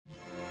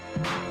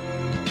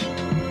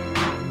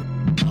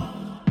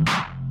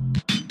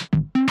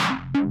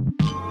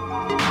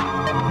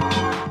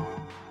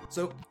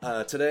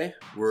Today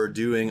we're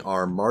doing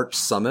our March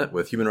Summit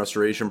with Human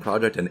Restoration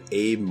Project and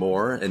Abe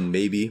Moore and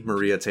maybe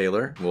Maria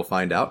Taylor, we'll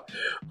find out,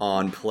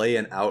 on play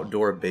and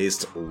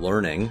outdoor-based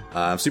learning.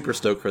 I'm super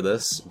stoked for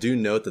this. Do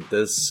note that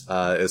this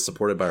is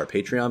supported by our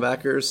Patreon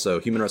backers,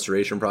 so Human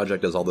Restoration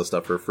Project does all this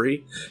stuff for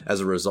free as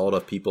a result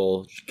of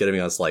people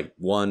giving us like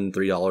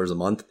 $3 a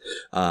month.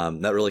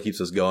 That really keeps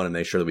us going and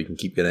makes sure that we can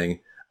keep getting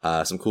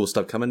some cool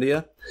stuff coming to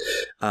you.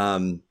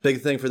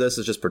 Big thing for this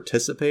is just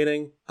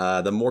participating.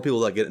 The more people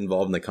that get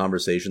involved in the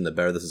conversation, the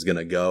better this is going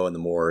to go and the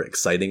more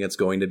exciting it's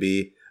going to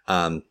be.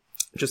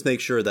 Just make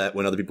sure that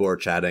when other people are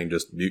chatting,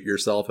 just mute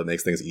yourself. It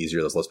makes things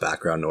easier. There's less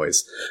background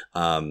noise.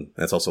 And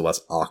it's also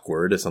less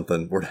awkward if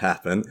something were to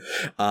happen.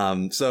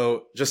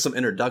 So just some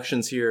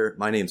introductions here.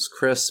 My name's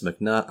Chris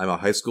McNutt. I'm a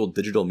high school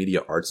digital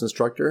media arts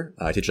instructor.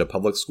 I teach at a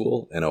public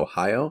school in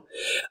Ohio.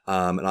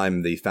 And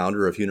I'm the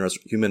founder of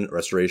Human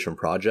Restoration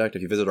Project.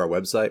 If you visit our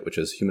website, which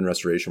is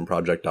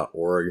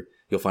humanrestorationproject.org,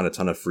 you'll find a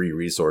ton of free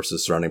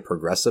resources surrounding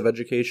progressive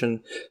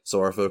education. So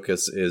our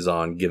focus is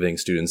on giving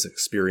students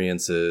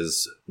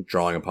experiences,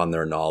 drawing upon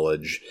their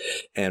knowledge,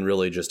 and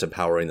really just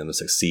empowering them to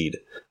succeed.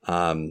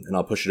 And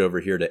I'll push it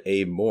over here to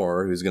Abe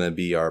Moore, who's going to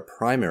be our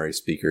primary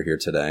speaker here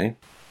today.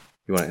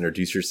 You want to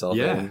introduce yourself?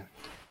 Yeah. Abe?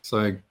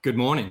 So good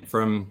morning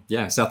from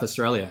South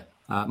Australia.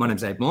 My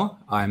name's Abe Moore.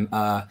 I'm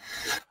a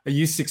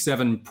Year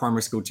 6-7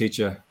 primary school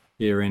teacher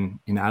here in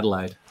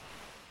Adelaide.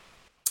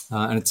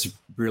 And it's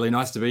really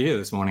nice to be here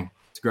this morning.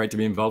 Great to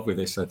be involved with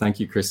this. So thank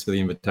you, Chris, for the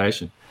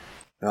invitation.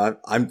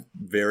 I'm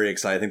very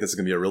excited. I think this is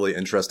going to be a really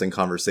interesting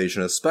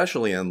conversation,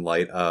 especially in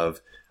light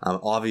of,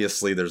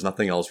 obviously, there's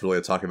nothing else really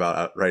to talk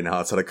about right now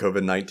outside of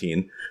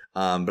COVID-19.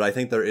 But I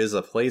think there is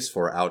a place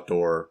for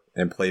outdoor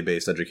and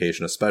play-based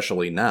education,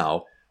 especially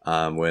now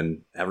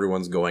when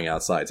everyone's going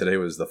outside. Today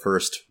was the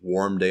first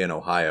warm day in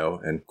Ohio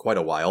in quite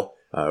a while.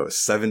 It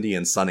was 70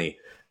 and sunny,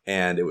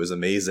 and it was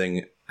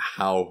amazing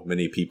how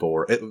many people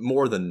were,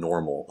 more than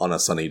normal on a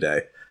sunny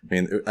day. I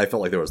mean, I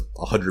felt like there was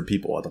 100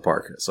 people at the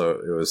park, so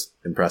it was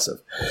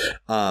impressive.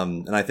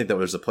 And I think that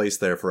there's a place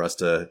there for us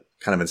to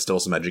kind of instill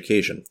some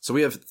education. So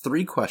we have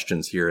 3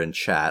 questions here in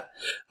chat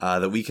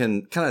that we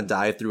can kind of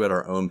dive through at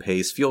our own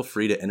pace. Feel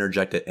free to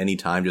interject at any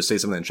time. Just say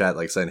something in chat,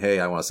 like saying, hey,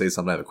 I want to say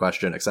something, I have a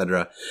question,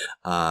 etc.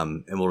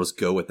 And we'll just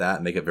go with that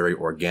and make it very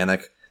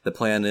organic. The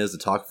plan is to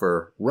talk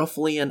for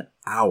roughly an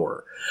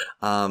hour.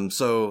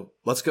 So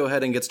let's go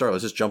ahead and get started.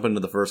 Let's just jump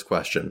into the first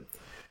question,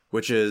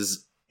 which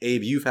is,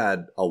 Abe, you've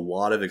had a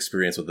lot of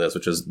experience with this,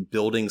 which is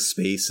building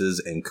spaces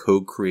and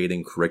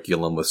co-creating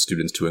curriculum with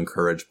students to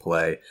encourage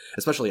play,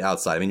 especially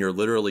outside. I mean, you're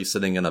literally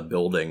sitting in a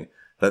building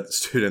that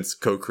students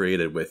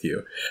co-created with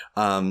you.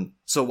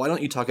 So why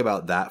don't you talk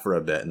about that for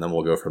a bit, and then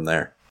we'll go from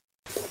there.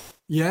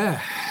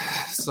 Yeah.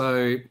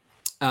 So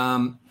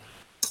a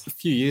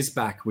few years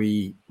back,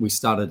 we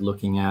started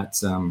looking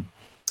at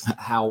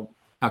how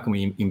can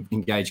we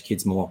engage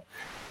kids more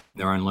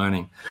in their own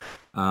learning.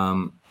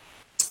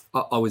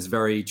 I was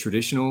very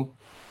traditional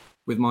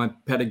with my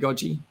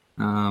pedagogy.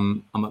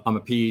 I'm a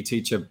PE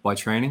teacher by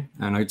training,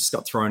 and I just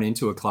got thrown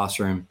into a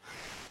classroom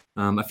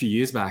a few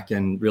years back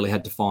and really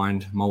had to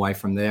find my way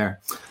from there.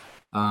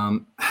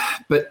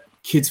 But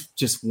kids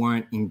just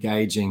weren't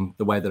engaging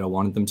the way that I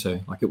wanted them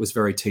to. Like, it was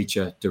very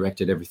teacher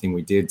directed, everything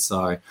we did.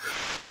 So I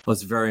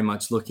was very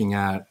much looking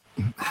at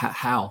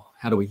how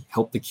do we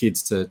help the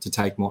kids to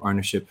take more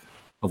ownership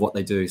of what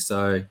they do.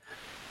 So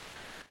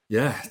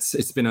yeah,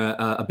 it's been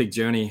a big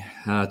journey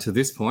to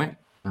this point,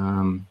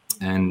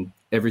 and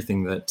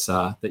everything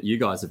that you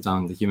guys have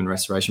done, the Human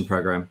Restoration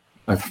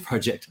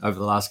Project over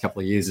the last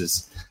couple of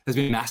years has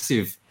been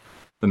massive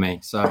for me.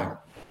 So,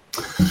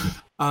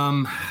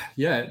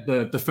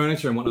 the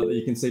furniture and whatnot that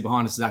you can see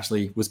behind us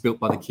was built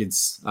by the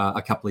kids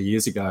a couple of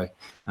years ago.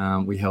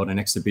 We held an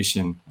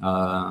exhibition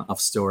of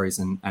stories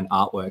and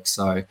artwork.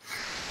 So,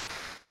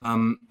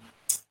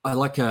 I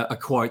like a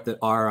quote that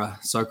Ira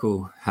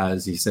Sokol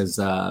has. He says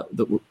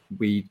that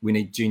we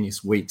need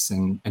genius weeks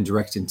and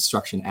direct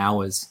instruction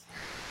hours.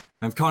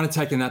 I've kind of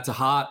taken that to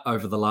heart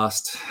over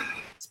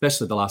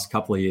especially the last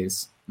couple of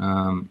years.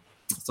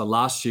 So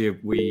last year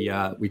we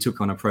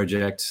took on a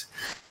project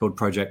called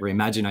Project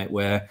Reimaginate,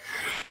 where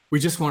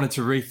we just wanted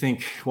to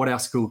rethink what our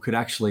school could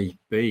actually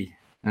be.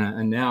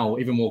 And now,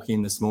 even walking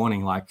in this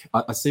morning, like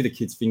I see the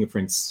kids'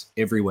 fingerprints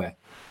everywhere.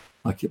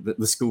 Like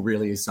the school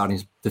really is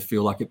starting to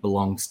feel like it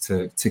belongs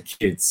to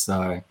kids.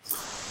 So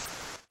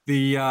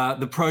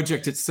the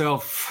project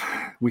itself,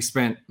 we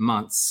spent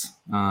months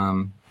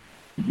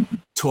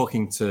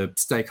talking to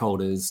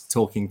stakeholders,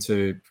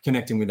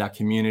 connecting with our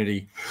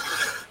community,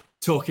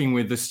 talking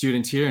with the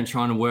students here and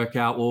trying to work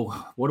out,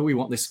 well, what do we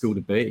want this school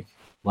to be?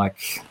 Like,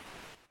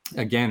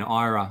 again,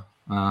 Ira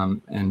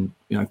and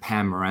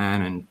Pam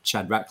Moran and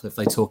Chad Ratcliffe,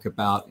 they talk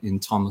about in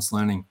timeless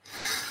learning,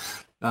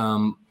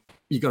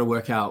 you got to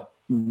work out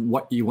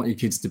what you want your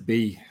kids to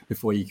be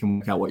before you can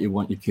work out what you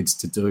want your kids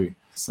to do.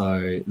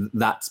 So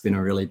that's been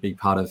a really big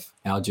part of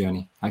our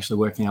journey, actually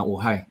working out,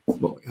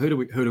 who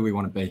do we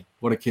want to be?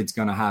 What are kids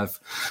going to have?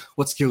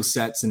 What skill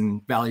sets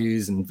and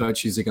values and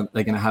virtues are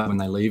they going to have when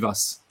they leave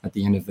us at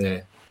the end of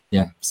their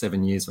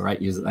 7 years or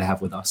 8 years that they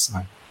have with us.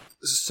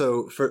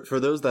 So for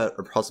those that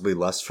are possibly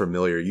less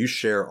familiar, you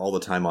share all the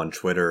time on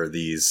Twitter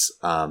these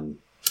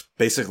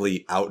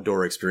basically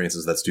outdoor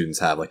experiences that students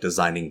have, like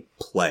designing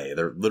play.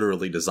 They're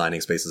literally designing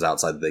spaces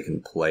outside that they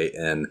can play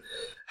in.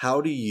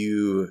 How do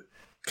you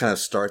kind of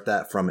start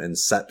that from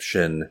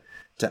inception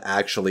to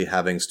actually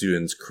having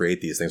students create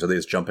these things? Are they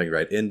just jumping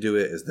right into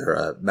it? Is there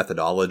a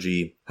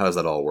methodology? How does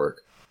that all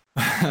work?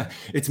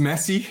 It's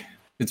messy.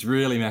 It's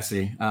really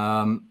messy.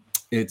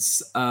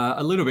 It's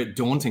a little bit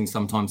daunting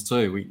sometimes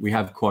too. We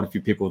have quite a few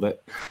people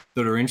that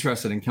are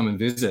interested and come and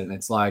visit. And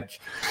it's like,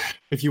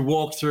 if you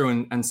walk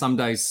through and some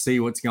days see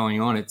what's going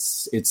on,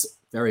 it's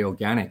very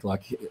organic.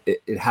 Like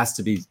it has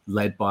to be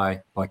led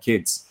by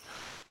kids.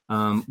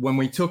 When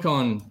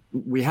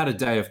we had a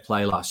day of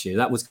play last year.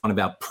 That was kind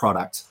of our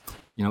product.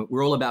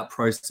 We're all about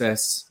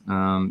process,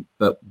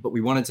 but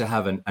we wanted to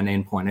have an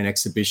endpoint, an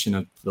exhibition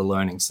of the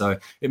learning. So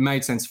it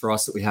made sense for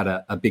us that we had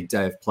a big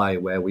day of play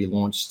where we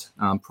launched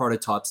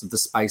prototypes of the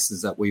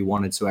spaces that we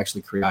wanted to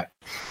actually create.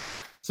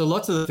 So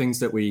lots of the things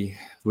that we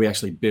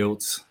actually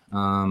built,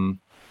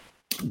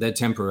 they're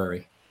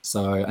temporary.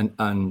 So and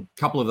a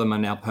couple of them are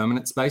now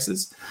permanent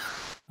spaces,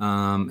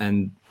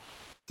 and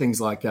things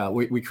like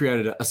we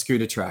created a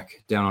scooter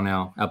track down on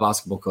our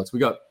basketball courts. We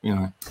got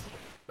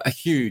a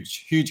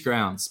huge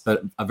grounds,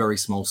 but a very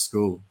small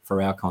school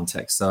for our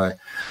context. So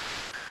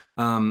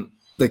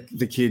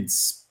the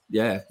kids,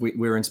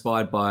 we're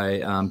inspired by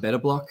Better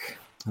Block.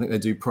 I think they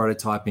do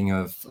prototyping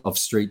of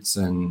streets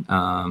and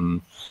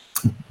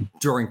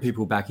drawing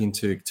people back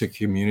into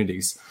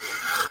communities.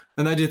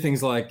 And they do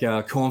things like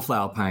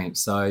cornflower paint.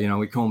 So,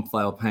 we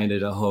cornflower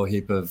painted a whole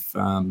heap of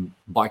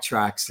bike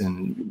tracks,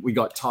 and we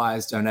got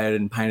tires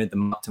donated and painted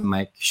them up to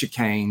make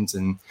chicanes.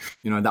 And,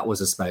 that was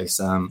a space.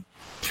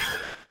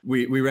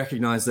 We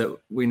recognized that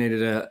we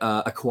needed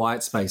a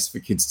quiet space for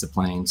kids to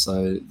play in.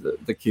 So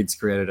the kids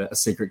created a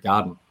secret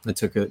garden. They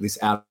took this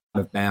out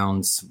of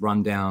bounds,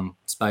 rundown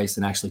space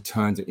and actually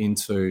turned it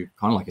into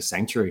kind of like a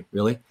sanctuary,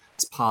 really.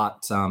 It's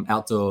part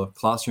outdoor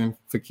classroom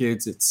for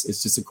kids. It's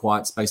just a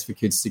quiet space for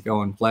kids to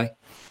go and play.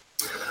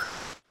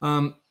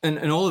 And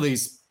all of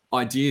these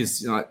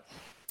ideas,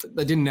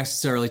 they didn't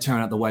necessarily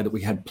turn out the way that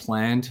we had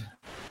planned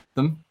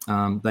them.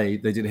 They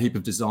did a heap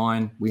of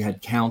design. We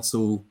had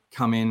council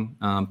come in,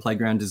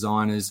 playground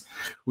designers.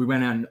 We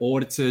went out and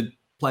audited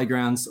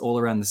playgrounds all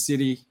around the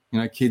city.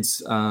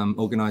 Kids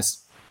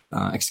organised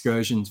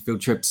excursions, field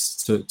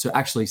trips to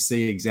actually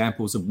see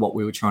examples of what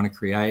we were trying to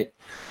create,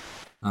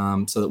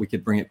 so that we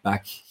could bring it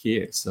back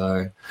here.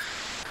 So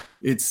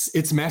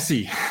it's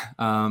messy,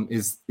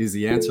 is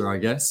the answer, I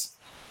guess.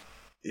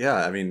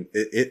 Yeah, I mean,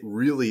 it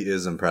really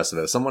is impressive.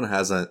 If someone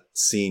hasn't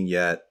seen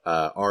yet,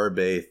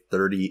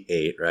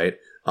 Arbay38, right,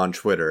 on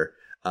Twitter,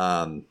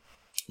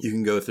 you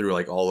can go through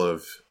like all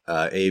of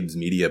Abe's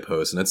media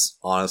posts, and it's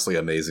honestly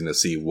amazing to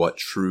see what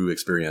true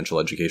experiential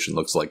education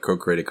looks like.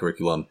 Co-created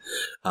curriculum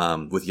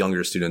with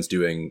younger students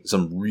doing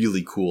some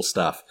really cool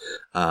stuff,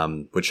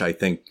 which I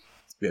think,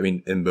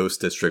 in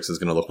most districts is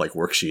going to look like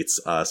worksheets.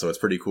 So it's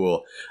pretty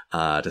cool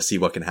to see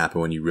what can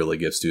happen when you really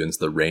give students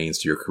the reins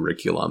to your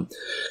curriculum.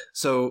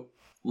 So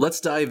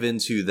let's dive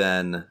into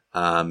then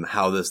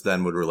how this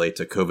then would relate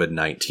to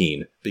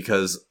COVID-19,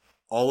 because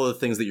all of the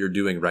things that you're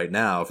doing right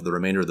now for the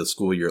remainder of the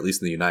school year, at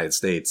least in the United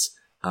States,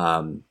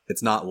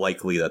 it's not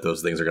likely that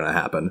those things are going to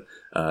happen.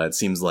 It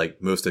seems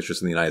like most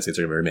districts in the United States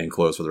are going to remain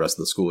closed for the rest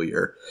of the school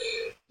year.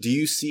 Do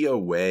you see a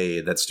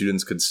way that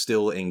students could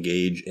still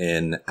engage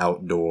in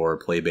outdoor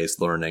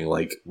play-based learning,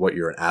 like what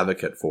you're an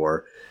advocate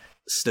for,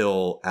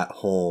 still at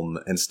home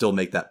and still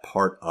make that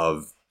part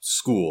of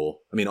school?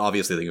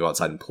 Obviously they can go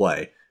outside and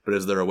play, but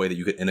is there a way that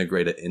you could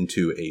integrate it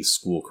into a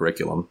school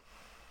curriculum?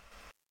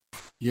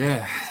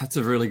 Yeah, that's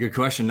a really good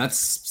question. That's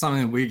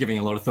something that we're giving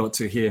a lot of thought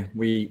to here.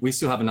 We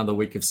still have another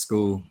week of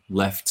school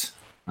left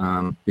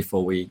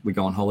before we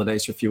go on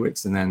holidays for a few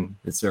weeks, and then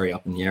it's very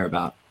up in the air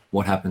about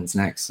what happens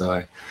next.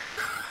 So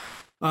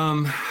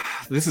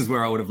this is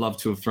where I would have loved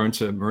to have thrown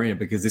to Maria,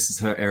 because this is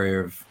her area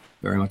of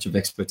very much of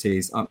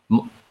expertise.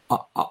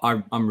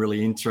 I'm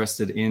really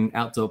interested in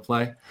outdoor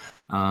play.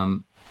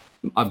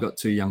 I've got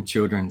 2 young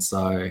children,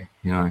 so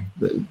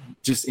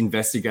just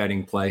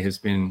investigating play has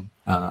been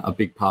a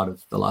big part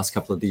of the last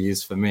couple of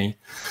years for me.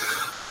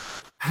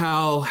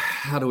 How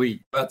do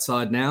we go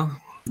outside now?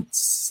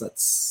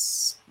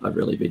 That's a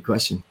really big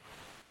question.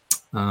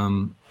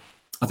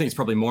 I think it's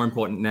probably more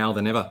important now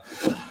than ever.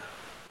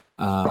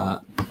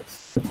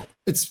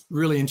 It's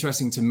really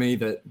interesting to me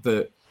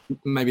that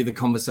maybe the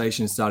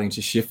conversation is starting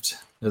to shift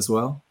as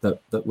well,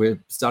 that we're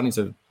starting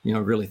to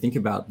really think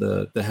about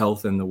the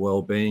health and the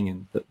well-being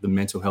and the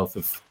mental health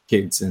of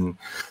kids, and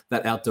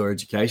that outdoor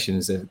education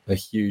is a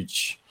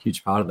huge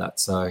part of that.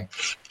 So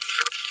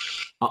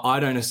I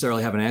don't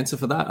necessarily have an answer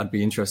for that. I'd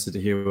be interested to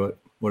hear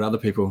what other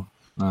people,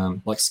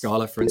 like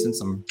Skylar, for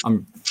instance.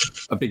 I'm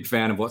a big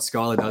fan of what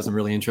Skylar does. I'm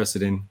really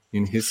interested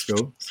in his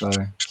school. So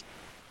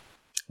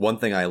one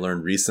thing I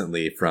learned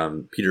recently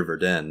from Peter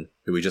Verdin,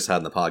 who we just had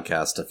in the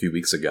podcast a few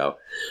weeks ago,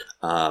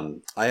 I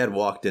had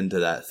walked into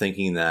that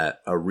thinking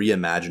that a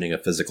reimagining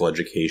of physical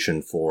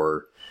education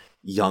for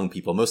young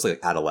people, mostly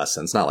like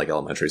adolescents, not like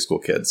elementary school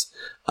kids.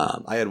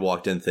 I had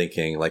walked in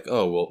thinking like,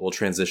 oh, we'll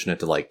transition it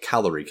to like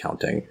calorie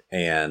counting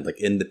and like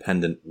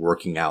independent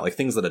working out, like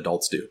things that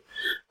adults do.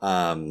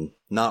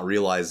 Not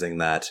realizing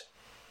that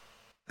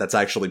that's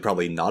actually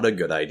probably not a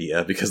good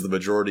idea because the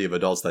majority of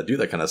adults that do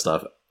that kind of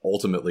stuff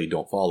ultimately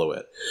don't follow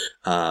it.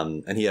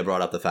 And he had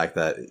brought up the fact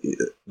that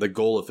the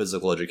goal of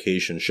physical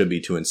education should be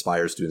to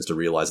inspire students to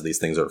realize that these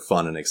things are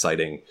fun and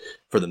exciting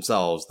for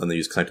themselves. Then they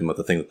just connect them with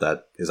the thing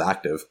that is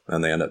active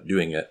and they end up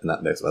doing it.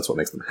 And that's what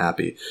makes them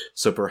happy.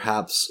 So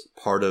perhaps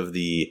part of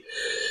the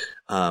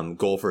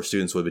goal for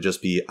students would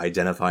just be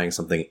identifying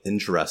something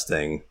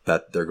interesting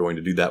that they're going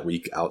to do that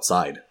week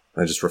outside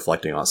and just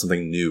reflecting on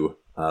something new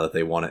that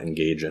they want to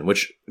engage in,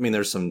 which, I mean,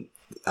 there's some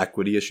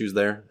equity issues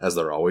there, as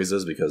there always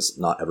is, because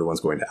not everyone's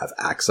going to have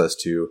access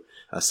to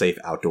a safe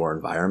outdoor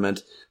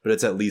environment, but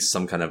it's at least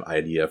some kind of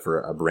idea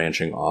for a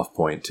branching off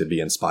point to be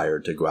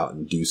inspired to go out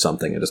and do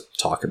something and just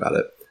talk about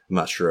it. I'm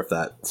not sure if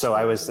that... So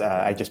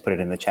I just put it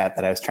in the chat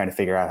that I was trying to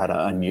figure out how to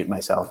unmute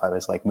myself. I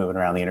was like moving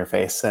around the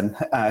interface and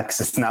because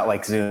it's not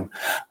like Zoom.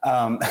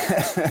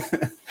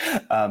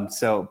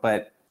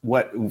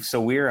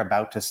 So we're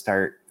about to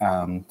start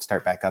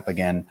back up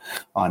again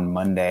on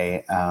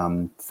Monday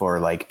for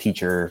like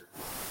teacher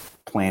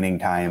planning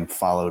time,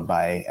 followed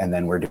by, and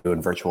then we're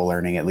doing virtual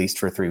learning at least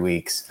for 3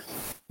 weeks.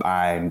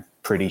 I'm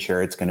pretty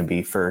sure it's going to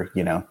be for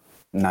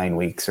 9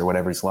 weeks or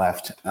whatever's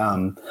left.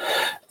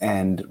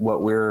 And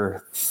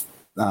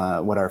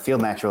what our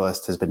field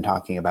naturalist has been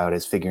talking about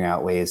is figuring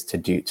out ways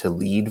to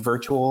lead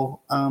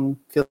virtual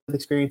field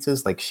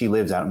experiences. Like she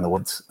lives out in the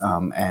woods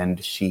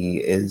and she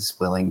is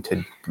willing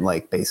to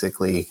like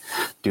basically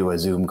do a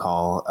Zoom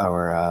call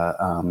or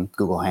a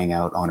Google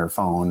Hangout on her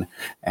phone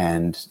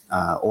and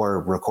or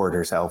record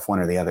herself, one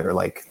or the other,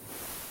 like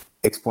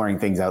exploring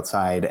things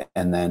outside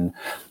and then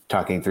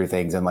talking through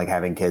things and like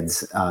having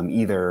kids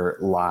either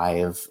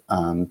live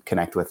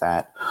connect with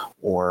that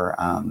or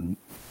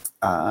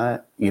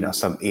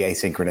some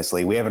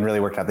asynchronously. We haven't really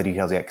worked out the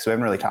details yet because we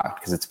haven't really talked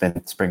because it's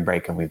been spring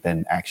break and we've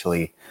been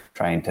actually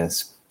trying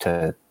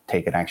to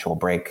take an actual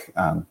break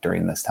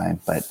during this time.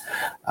 But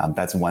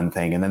that's one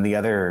thing. And then the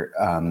other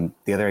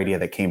idea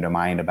that came to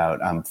mind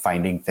about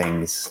finding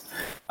things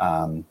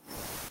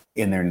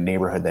in their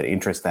neighborhood that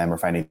interest them or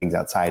finding things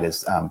outside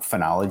is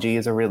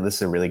phenology this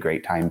is a really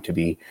great time to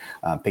be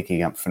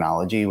picking up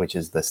phenology, which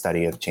is the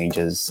study of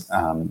changes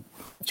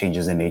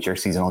in nature,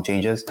 seasonal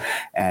changes.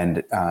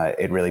 And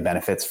it really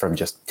benefits from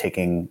just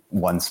taking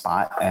one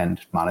spot and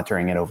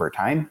monitoring it over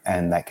time.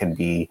 And that can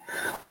be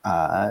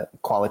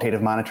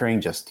qualitative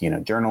monitoring, just,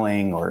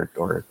 journaling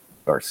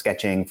or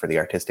sketching for the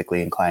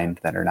artistically inclined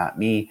that are not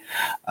me.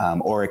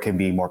 Or it can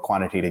be more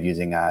quantitative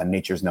using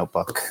Nature's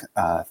Notebook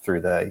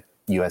through the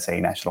USA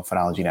National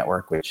Phenology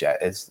Network, which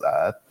is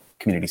a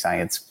community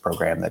science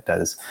program that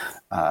does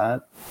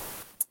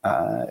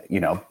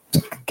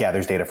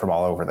gathers data from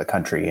all over the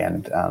country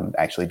and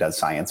actually does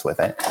science with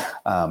it.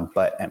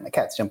 And my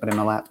cat's jumping in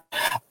my lap.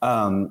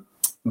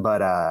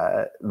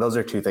 But those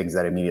are two things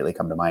that immediately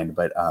come to mind.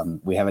 But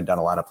we haven't done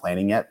a lot of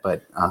planning yet.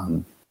 But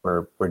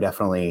we're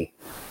definitely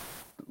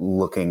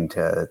looking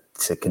to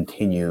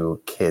continue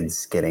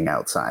kids getting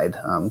outside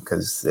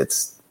because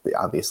it's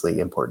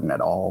obviously important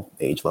at all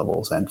age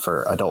levels and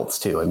for adults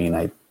too. I mean,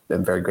 I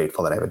am very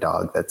grateful that I have a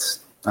dog that's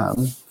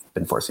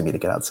been forcing me to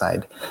get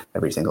outside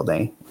every single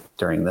day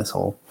during this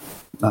whole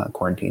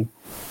quarantine.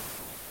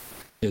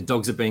 Yeah,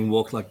 dogs are being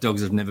walked like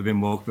dogs have never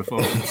been walked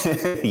before.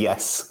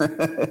 Yes.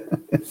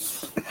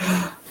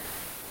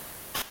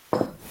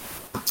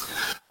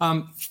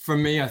 For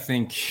me, I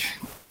think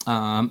if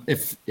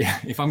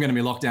I'm going to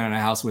be locked down in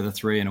a house with a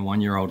 3 and a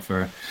 1-year-old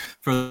for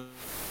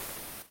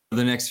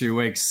the next few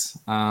weeks,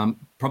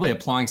 probably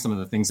applying some of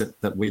the things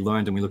that we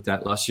learned and we looked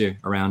at last year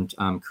around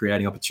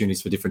creating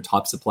opportunities for different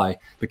types of play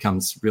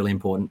becomes really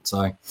important.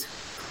 So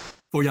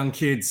for young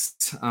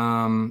kids,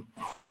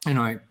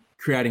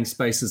 creating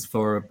spaces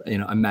for,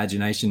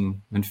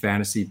 imagination and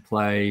fantasy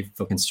play,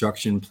 for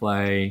construction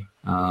play,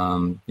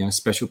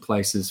 special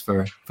places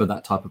for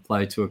that type of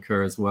play to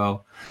occur as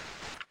well.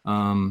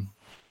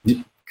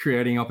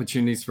 Creating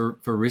opportunities for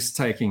risk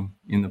taking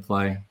in the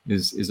play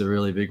is a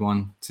really big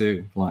one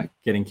too, like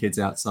getting kids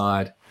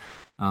outside.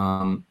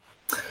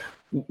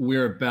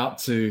 We're about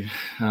to,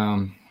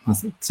 I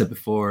said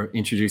before,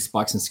 introduce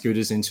bikes and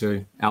scooters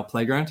into our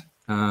playground.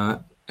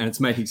 And it's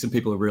making some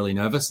people really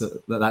nervous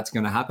that that's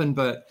going to happen,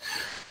 but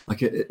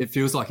like it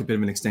feels like a bit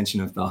of an extension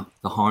of the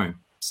home.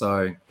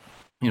 So,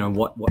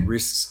 what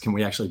risks can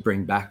we actually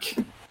bring back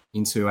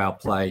into our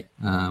play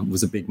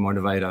was a big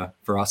motivator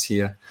for us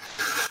here.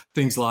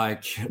 Things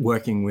like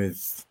working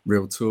with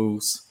real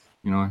tools,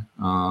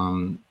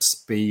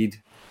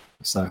 speed,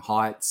 so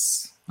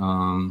heights,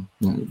 all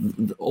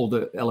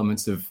the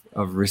elements of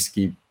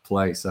risky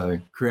play. So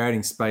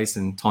creating space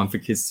and time for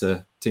kids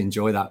to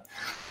enjoy that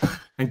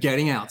and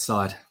getting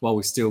outside while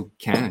we still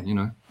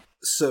can,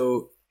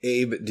 So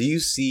Abe, do you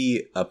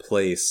see a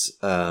place,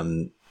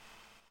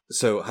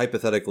 so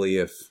hypothetically,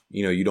 if,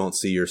 you don't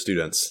see your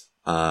students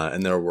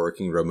and they're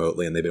working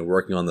remotely and they've been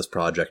working on this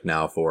project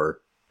now for,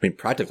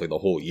 practically the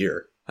whole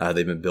year,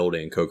 they've been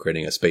building and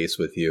co-creating a space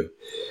with you.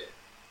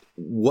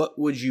 What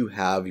would you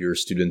have your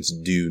students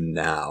do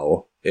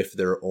now if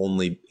they're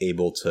only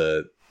able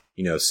to,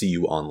 see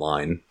you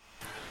online?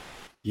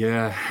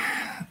 Yeah.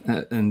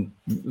 And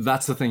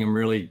that's the thing I'm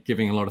really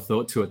giving a lot of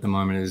thought to at the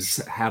moment is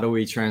how do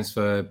we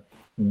transfer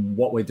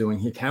what we're doing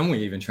here? Can we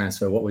even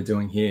transfer what we're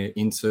doing here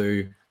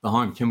into the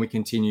home? Can we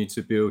continue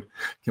to build?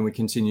 Can we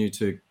continue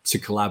to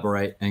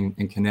collaborate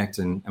and connect?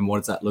 And what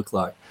does that look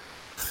like?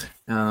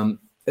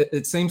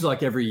 It seems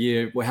like every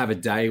year we have a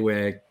day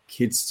where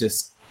kids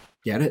just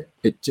get it.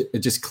 It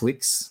just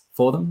clicks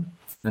for them.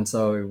 And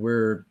so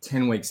we're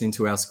 10 weeks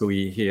into our school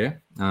year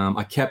here.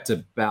 I kept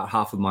about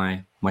half of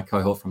my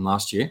cohort from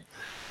last year,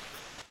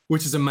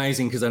 which is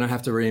amazing because I don't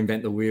have to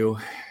reinvent the wheel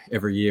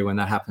every year when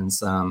that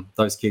happens.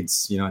 Those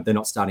kids, they're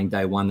not starting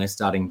day one, they're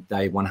starting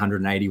day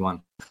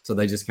 181. So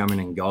they just come in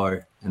and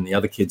go. And the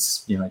other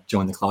kids,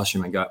 join the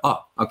classroom and go,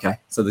 oh, okay,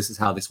 so this is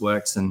how this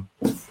works. And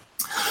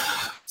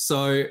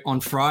so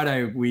on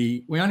Friday,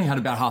 we only had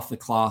about half the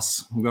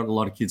class. We've got a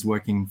lot of kids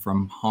working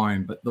from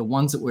home, but the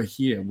ones that were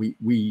here,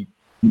 we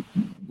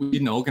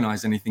didn't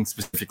organize anything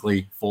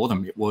specifically for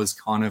them. It was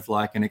kind of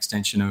like an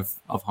extension of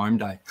home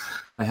day.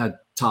 They had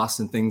tasks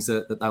and things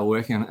that they were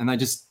working on, and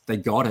they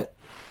got it.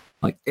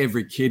 Like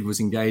every kid was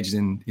engaged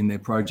in their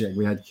project.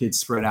 We had kids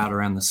spread out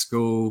around the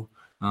school,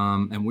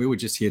 and we were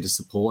just here to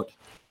support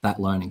that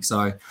learning.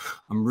 So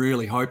I'm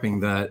really hoping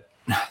that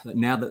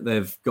now that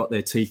they've got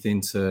their teeth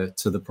into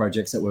the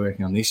projects that we're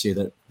working on this year,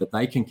 that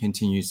they can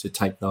continue to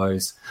take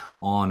those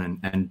on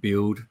and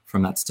build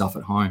from that stuff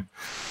at home.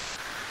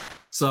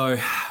 So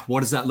what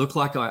does that look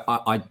like?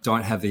 I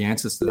don't have the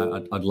answers to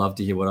that. I'd love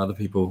to hear what other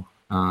people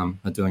are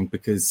doing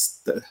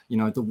because the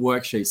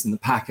worksheets and the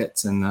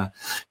packets and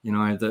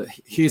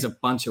here's a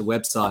bunch of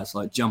websites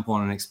like jump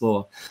on and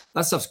explore.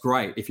 That stuff's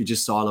great if you're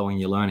just siloing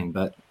your learning,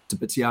 but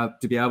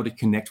to be able to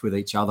connect with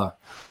each other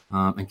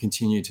and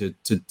continue to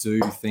do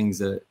things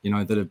that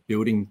that are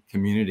building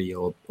community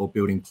or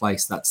building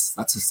place. That's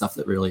the stuff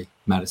that really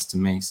matters to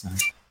me.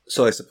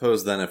 So I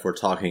suppose then if we're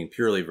talking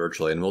purely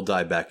virtually, and we'll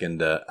dive back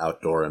into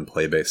outdoor and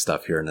play-based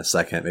stuff here in a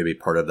second, maybe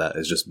part of that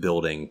is just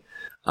building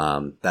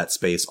that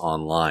space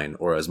online,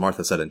 or as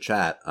Martha said in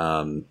chat,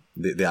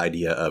 the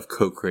idea of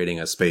co-creating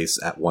a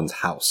space at one's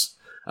house,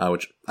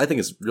 which I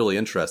think is really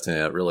interesting,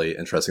 a really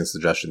interesting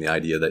suggestion, the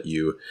idea that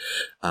you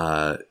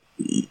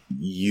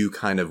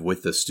kind of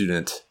with the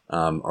student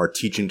are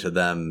teaching to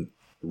them,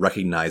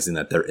 recognizing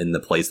that they're in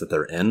the place that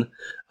they're in,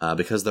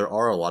 because there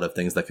are a lot of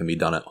things that can be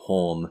done at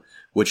home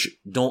which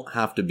don't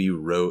have to be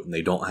rote and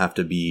they don't have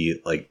to be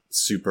like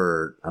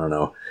super,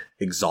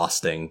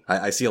 exhausting.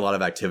 I see a lot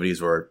of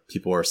activities where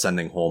people are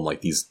sending home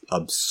like these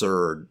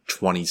absurd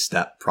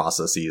 20-step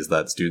processes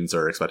that students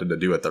are expected to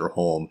do at their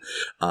home,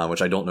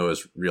 which I don't know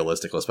is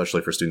realistic,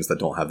 especially for students that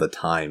don't have the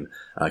time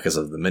because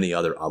of the many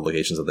other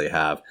obligations that they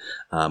have.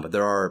 But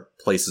there are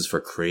places for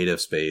creative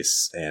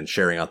space and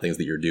sharing out things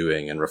that you're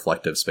doing and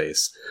reflective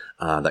space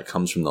that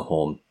comes from the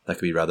home that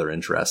could be rather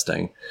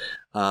interesting.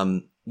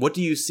 What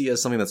do you see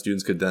as something that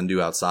students could then do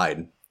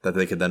outside that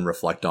they could then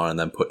reflect on and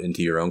then put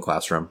into your own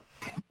classroom?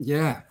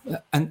 Yeah.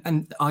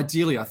 And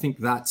ideally, I think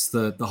that's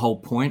the whole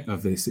point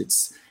of this.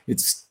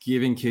 It's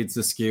giving kids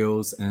the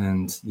skills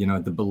and,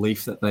 the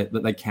belief that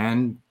they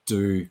can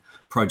do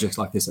projects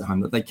like this at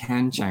home, that they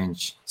can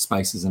change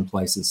spaces and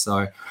places.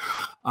 So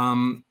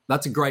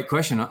that's a great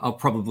question. I'll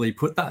probably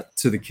put that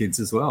to the kids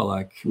as well.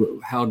 Like,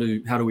 how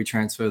do we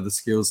transfer the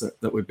skills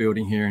that we're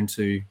building here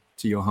into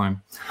your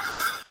home?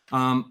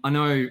 I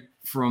know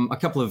from a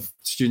couple of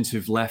students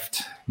who've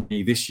left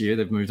me this year,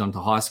 they've moved on to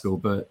high school,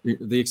 but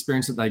the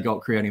experience that they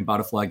got creating a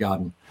butterfly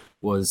garden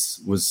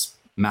was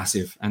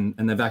massive. And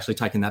they've actually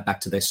taken that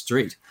back to their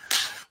street.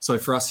 So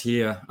for us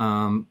here,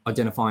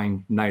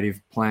 identifying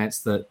native plants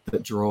that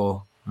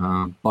draw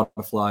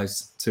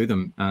butterflies to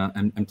them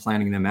and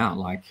planting them out,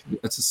 like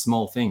it's a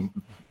small thing.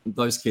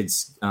 Those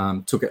kids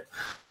took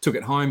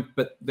it home,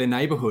 but their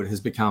neighborhood has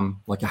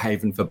become like a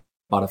haven for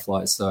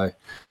butterflies. So,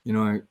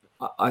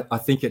 I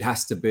think it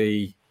has to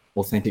be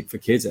authentic for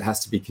kids. It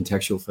has to be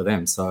contextual for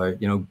them. So,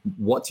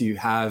 what do you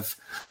have?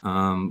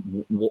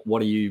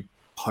 What are you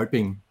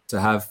hoping to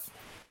have?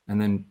 And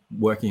then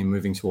working and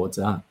moving towards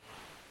that.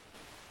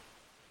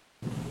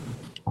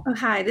 Oh,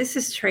 hi, this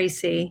is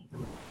Tracy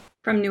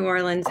from New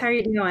Orleans. How are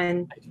you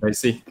doing? Hey,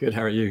 Tracy, good.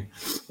 How are you?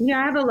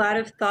 I have a lot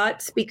of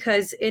thoughts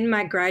because in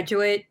my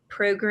graduate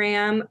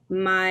program,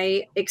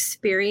 my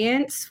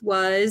experience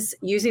was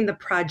using the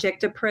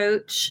project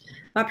approach.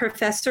 My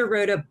professor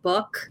wrote a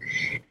book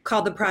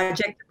called The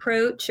Project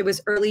Approach. It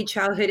was early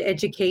childhood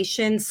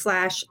education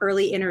 /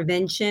 early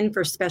intervention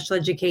for special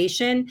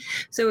education.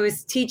 So it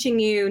was teaching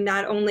you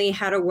not only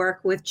how to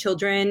work with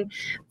children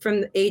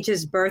from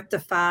ages birth to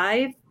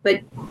 5,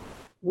 but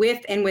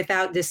with and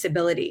without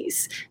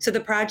disabilities. So the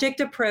project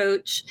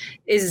approach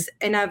is,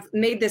 and I've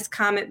made this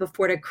comment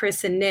before to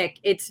Chris and Nick,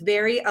 it's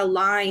very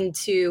aligned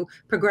to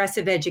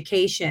progressive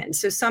education.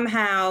 So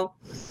somehow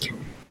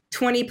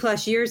 20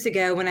 plus years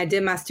ago, when I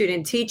did my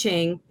student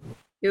teaching,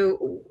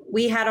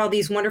 we had all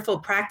these wonderful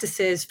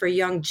practices for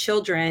young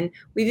children.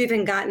 We've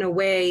even gotten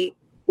away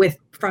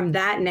from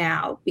that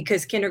now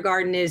because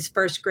kindergarten is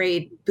first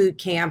grade boot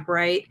camp,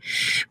 right?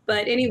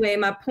 But anyway,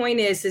 my point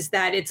is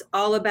that it's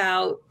all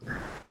about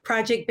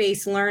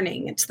project-based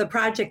learning. It's the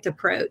project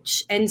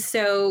approach. And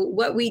so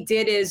what we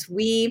did is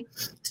we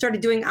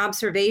started doing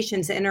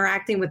observations,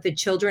 interacting with the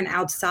children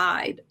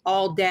outside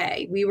all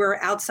day. We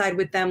were outside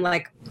with them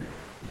like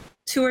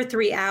 2 or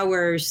 3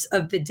 hours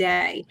of the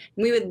day.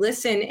 We would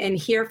listen and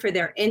hear for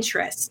their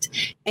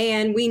interest.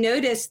 And we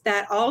noticed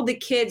that all the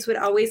kids would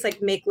always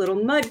like make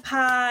little mud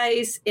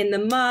pies in the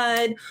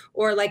mud,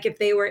 or like if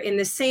they were in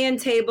the sand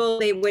table,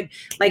 they would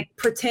like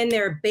pretend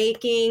they're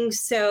baking.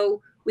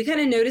 So we kind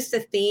of noticed a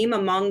theme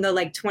among the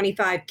like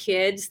 25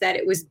 kids that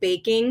it was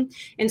baking.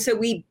 And so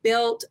we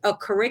built a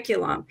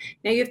curriculum.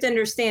 Now you have to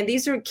understand,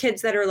 these are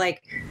kids that are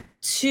like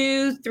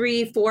 2,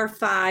 3, 4,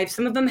 5.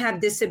 Some of them have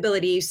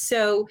disabilities.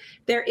 So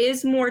there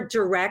is more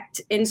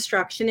direct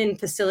instruction and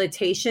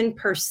facilitation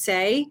per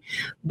se,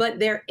 but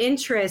their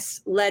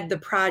interests led the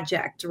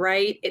project,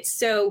 right?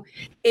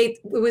 It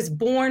was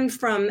born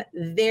from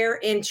their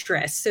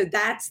interests. So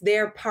that's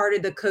their part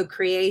of the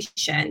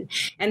co-creation.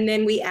 And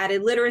then we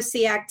added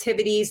literacy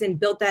activities and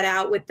built that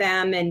out with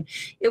them. And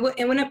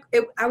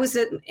I was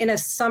in a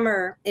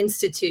summer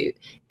institute.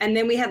 And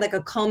then we had like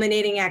a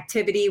culminating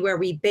activity where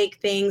we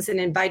baked things and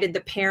invited the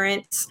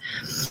parents.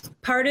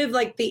 Part of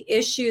like the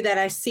issue that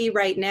I see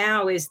right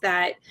now is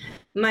that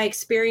my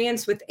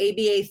experience with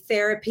ABA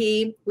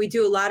therapy, we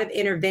do a lot of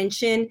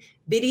intervention.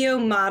 Video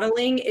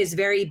modeling is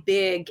very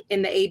big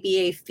in the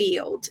ABA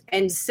field.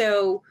 And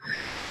so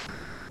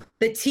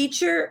the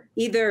teacher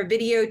either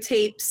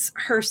videotapes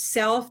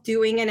herself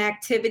doing an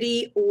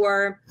activity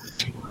or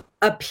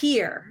a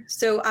peer.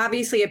 So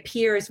obviously a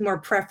peer is more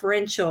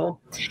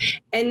preferential.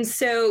 And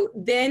so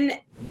then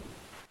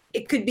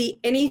it could be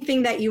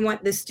anything that you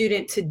want the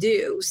student to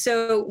do.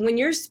 So when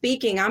you're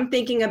speaking, I'm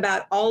thinking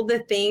about all the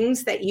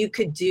things that you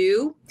could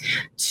do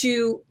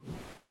to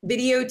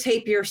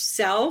videotape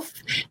yourself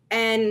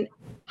and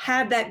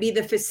have that be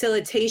the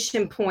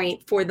facilitation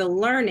point for the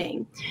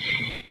learning.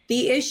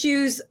 The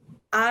issues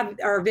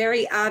are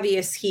very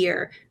obvious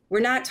here. We're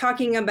not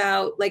talking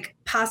about like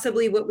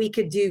possibly what we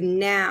could do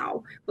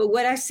now, but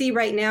what I see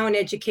right now in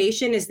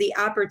education is the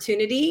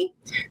opportunity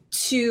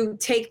to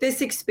take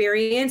this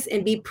experience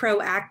and be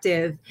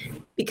proactive,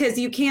 because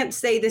you can't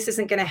say this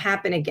isn't going to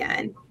happen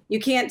again. You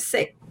can't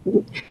say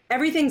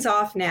everything's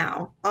off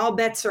now. All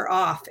bets are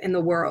off in the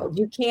world.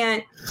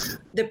 The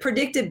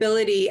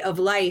predictability of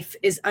life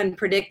is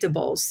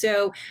unpredictable.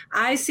 So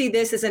I see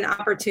this as an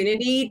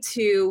opportunity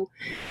to,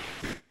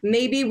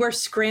 maybe we're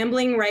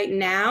scrambling right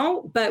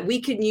now, but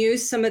we could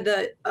use some of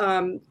the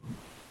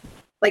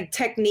like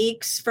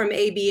techniques from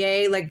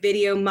ABA, like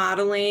video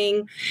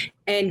modeling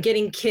and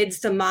getting kids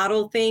to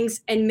model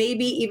things, and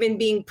maybe even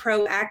being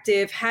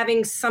proactive,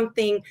 having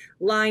something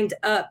lined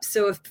up.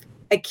 So if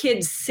a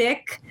kid's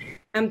sick,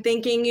 I'm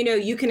thinking,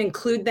 you can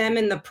include them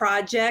in the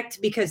project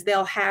because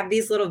they'll have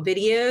these little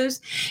videos.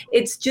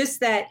 It's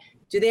just that,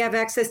 do they have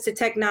access to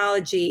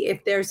technology?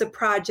 If there's a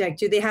project,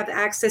 do they have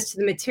access to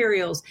the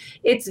materials?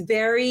 It's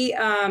very,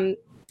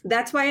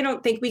 that's why I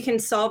don't think we can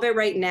solve it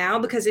right now,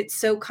 because it's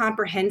so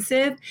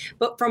comprehensive.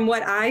 But from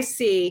what I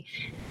see,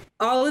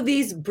 all of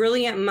these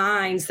brilliant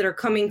minds that are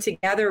coming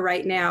together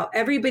right now,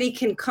 everybody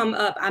can come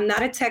up. I'm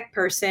not a tech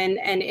person,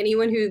 and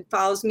anyone who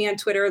follows me on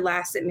Twitter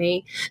laughs at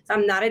me. So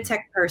I'm not a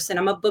tech person,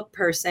 I'm a book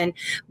person.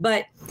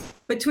 But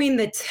between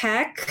the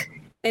tech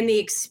and the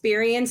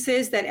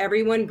experiences that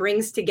everyone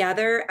brings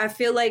together, I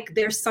feel like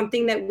there's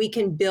something that we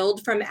can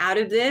build from out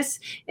of this,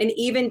 and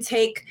even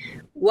take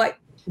what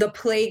the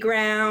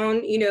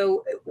playground,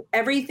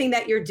 everything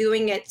that you're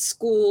doing at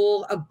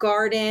school, a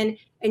garden,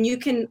 and you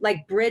can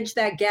like bridge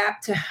that gap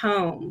to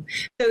home.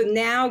 So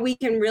now we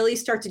can really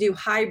start to do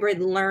hybrid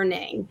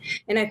learning.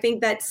 And I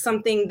think that's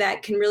something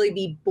that can really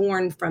be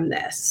born from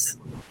this.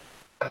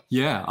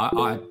 Yeah,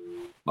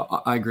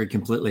 I agree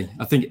completely.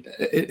 I think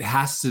it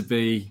has to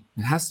be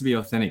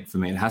authentic for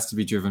me. It has to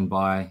be driven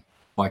by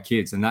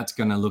kids, and that's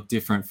going to look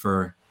different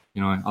for,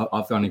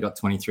 I've only got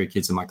 23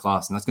 kids in my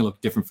class, and that's going to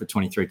look different for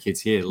 23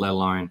 kids here, let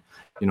alone,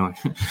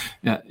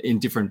 in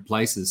different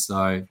places.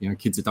 So,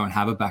 kids that don't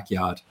have a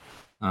backyard,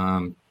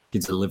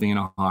 kids that are living in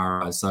a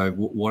high-rise. So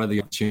what are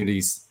the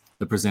opportunities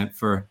that present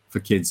for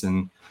kids,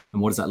 and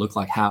what does that look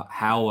like?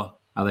 How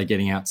are they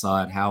getting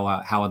outside? How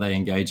are they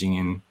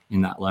engaging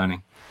in that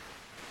learning?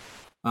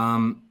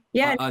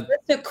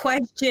 The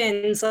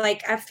questions,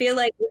 like I feel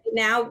like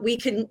now we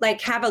can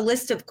like have a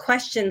list of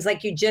questions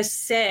like you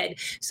just said.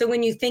 So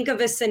when you think of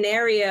a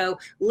scenario,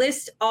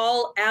 list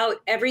all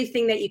out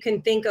everything that you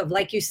can think of.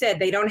 Like you said,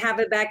 they don't have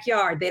a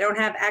backyard, they don't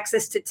have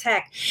access to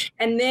tech.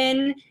 And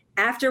then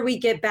after we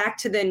get back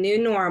to the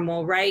new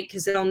normal, right?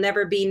 Because it'll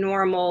never be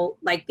normal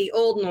like the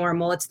old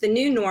normal. It's the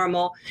new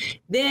normal.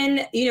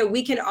 Then,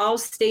 we can all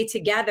stay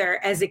together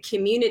as a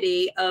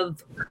community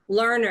of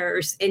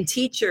learners and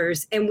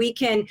teachers, and we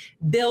can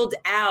build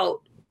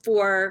out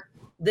for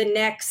the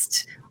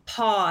next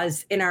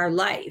pause in our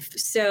life.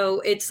 So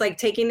it's like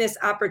taking this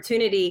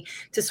opportunity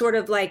to sort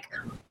of like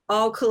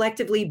all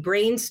collectively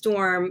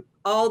brainstorm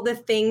all the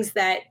things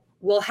that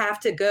will have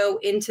to go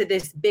into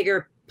this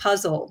bigger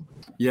puzzle.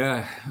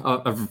 Yeah,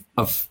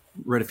 I've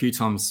read a few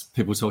times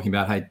people talking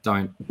about, hey,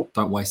 don't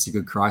waste a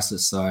good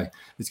crisis. So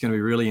it's going to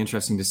be really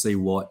interesting to see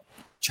what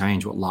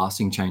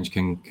lasting change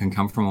can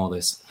come from all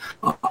this.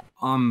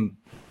 I'm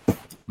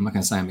not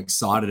going to say I'm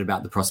excited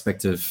about the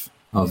prospect of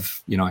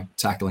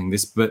tackling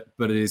this, but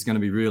it is going to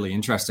be really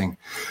interesting.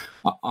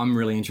 I'm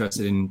really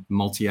interested in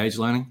multi-age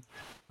learning.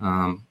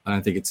 I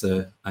don't think it's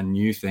a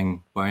new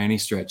thing by any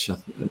stretch.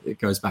 It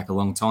goes back a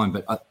long time,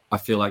 but I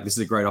feel like this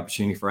is a great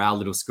opportunity for our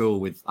little school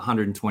with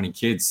 120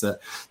 kids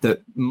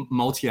that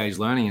multi-age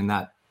learning, and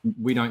that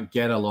we don't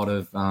get a lot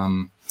of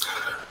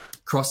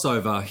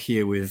crossover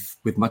here with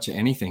much of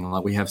anything.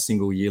 Like we have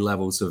single year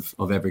levels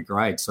of every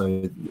grade.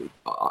 So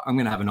I'm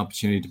going to have an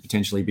opportunity to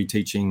potentially be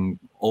teaching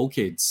all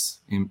kids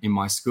in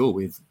my school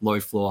with low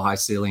floor, high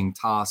ceiling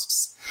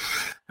tasks,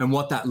 and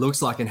what that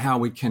looks like and how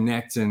we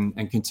connect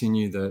and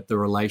continue the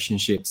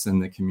relationships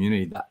and the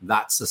community.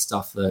 That's the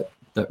stuff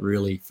that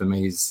really for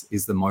me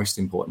is the most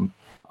important.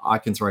 I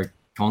can throw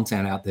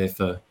content out there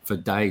for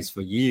days,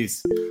 for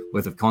years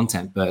worth of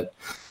content, but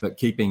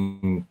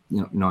keeping,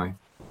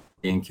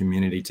 in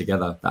community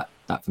together,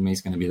 that for me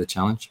is going to be the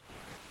challenge.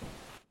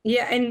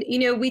 Yeah. And,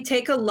 we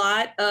take a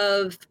lot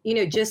of,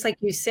 just like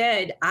you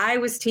said, I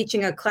was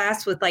teaching a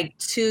class with like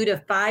 2 to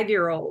 5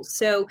 year olds.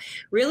 So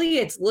really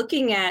it's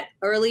looking at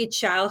early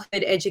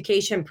childhood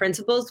education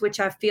principles, which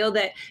I feel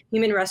that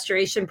Human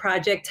Restoration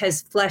Project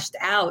has fleshed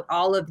out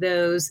all of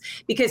those,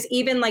 because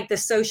even like the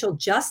social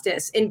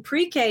justice in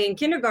pre-K and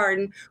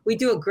kindergarten, we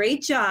do a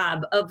great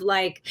job of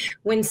like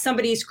when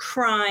somebody's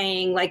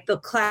crying, like the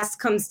class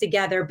comes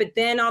together, but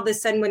then all of a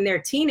sudden when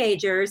they're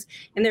teenagers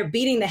and they're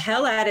beating the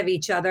hell out of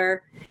each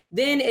other,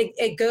 then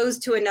it goes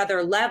to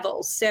another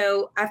level.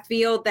 So I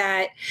feel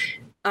that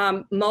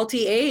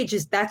multi-age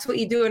that's what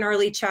you do in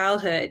early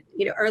childhood.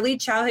 Early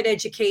childhood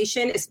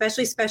education,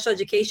 especially special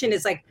education,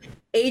 is like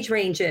age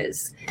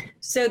ranges.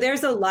 So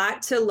there's a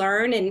lot to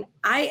learn, and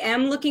I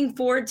am looking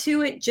forward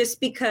to it just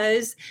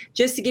because,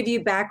 just to give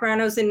you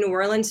background, I was in New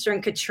Orleans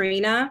during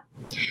Katrina.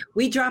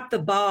 We dropped the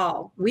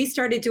ball. We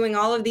started doing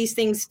all of these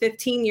things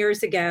 15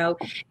 years ago,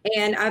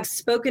 and I've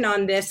spoken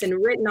on this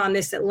and written on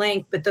this at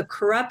length, but the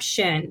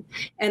corruption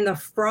and the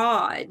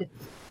fraud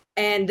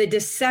and the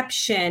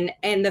deception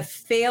and the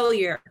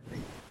failure,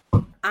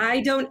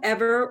 I don't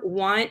ever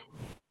want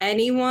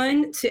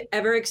anyone to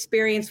ever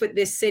experience what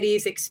this city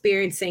is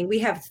experiencing. We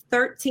have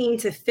 13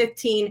 to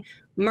 15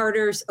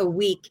 murders a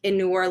week in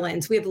New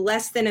Orleans. We have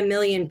less than 1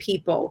 million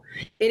people.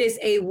 It is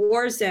a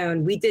war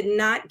zone. We did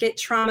not get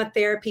trauma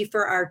therapy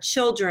for our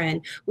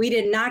children. We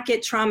did not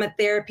get trauma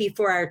therapy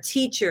for our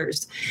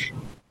teachers.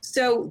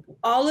 So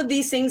all of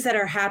these things that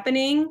are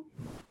happening,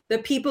 the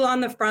people on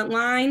the front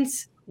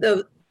lines,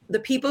 the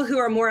people who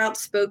are more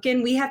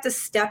outspoken, we have to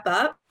step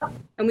up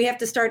and we have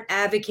to start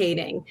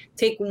advocating,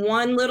 take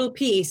one little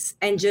piece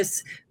and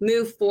just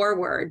move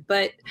forward.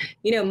 But,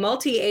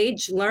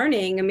 multi-age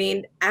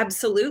learning,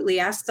 absolutely,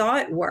 I saw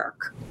it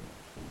work.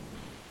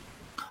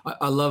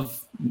 I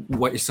love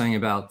what you're saying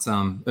about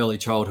early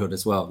childhood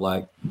as well.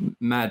 Like,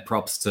 mad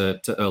props to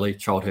early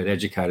childhood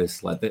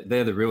educators. Like,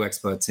 they're the real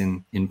experts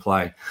in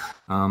play.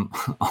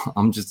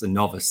 I'm just a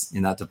novice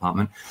in that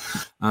department.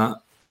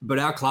 But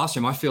our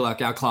classroom, I feel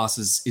like our class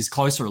is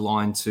closer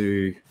aligned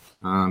to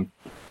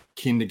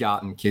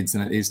kindergarten kids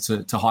than it is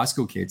to high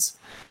school kids.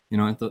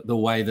 The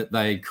way that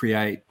they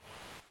create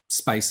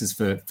spaces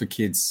for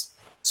kids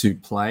to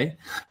play,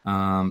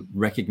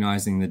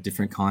 recognizing the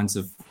different kinds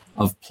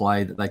of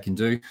play that they can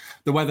do,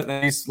 the way that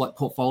they use like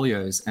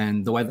portfolios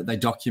and the way that they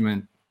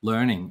document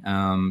learning.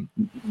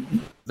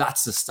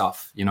 That's the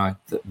stuff,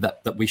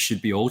 that we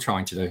should be all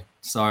trying to do.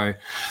 So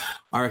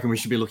I reckon we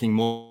should be looking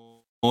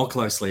more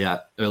closely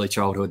at early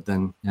childhood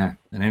than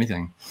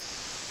anything.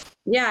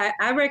 Yeah,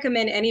 I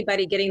recommend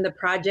anybody getting the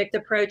project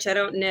approach. I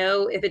don't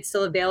know if it's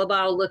still available.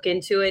 I'll look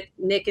into it,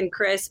 Nick and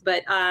Chris.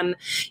 But,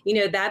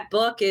 that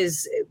book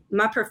is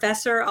my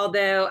professor,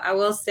 although I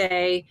will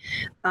say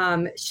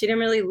she didn't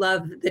really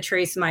love the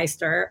Trace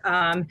Meister.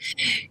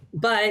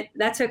 But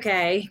that's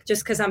okay,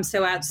 just because I'm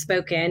so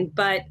outspoken.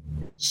 But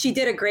she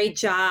did a great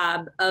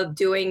job of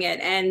doing it.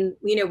 And,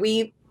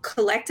 we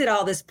collected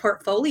all this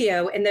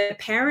portfolio, and the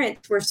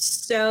parents were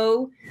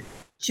so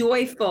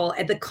joyful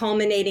at the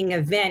culminating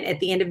event at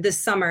the end of the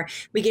summer.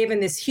 We gave them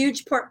this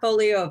huge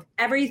portfolio of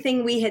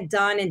everything we had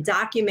done and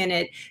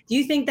documented. Do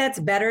you think that's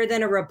better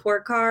than a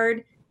report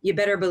card? You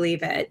better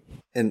believe it.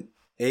 And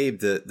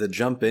Abe, the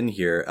jump in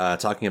here,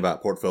 talking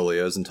about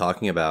portfolios and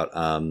talking about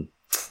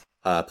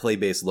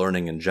play-based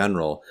learning in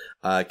general,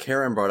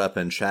 Karen brought up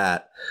in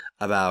chat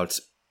about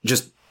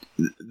just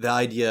the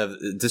idea of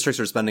districts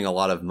are spending a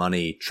lot of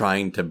money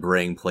trying to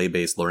bring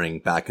play-based learning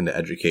back into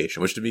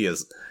education, which to me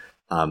is,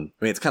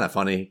 it's kind of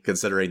funny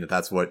considering that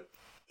that's what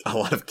a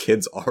lot of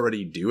kids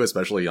already do,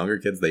 especially younger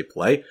kids, they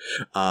play.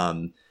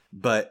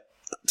 But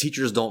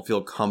teachers don't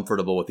feel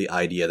comfortable with the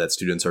idea that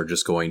students are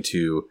just going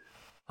to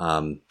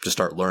just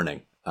start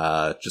learning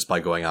just by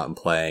going out and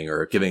playing,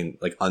 or giving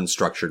like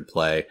unstructured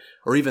play,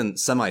 or even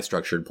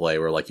semi-structured play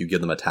where like you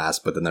give them a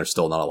task, but then there's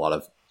still not a lot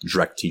of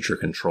direct teacher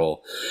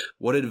control.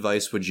 What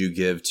advice would you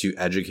give to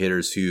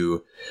educators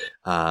who,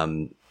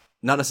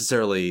 not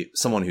necessarily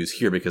someone who's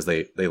here because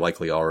they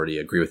likely already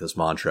agree with this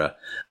mantra,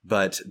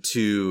 but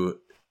to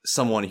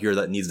someone here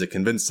that needs to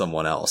convince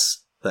someone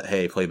else that,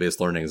 hey,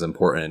 play-based learning is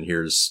important and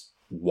here's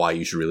why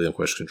you should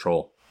relinquish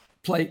control?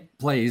 Play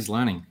is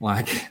learning.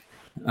 Like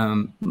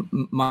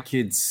my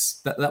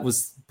kids, that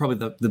was probably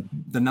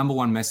the number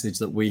one message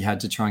that we had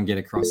to try and get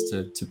across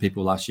to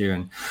people last year.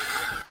 And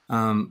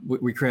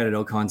we created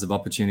all kinds of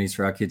opportunities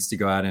for our kids to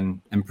go out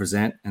and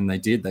present, and they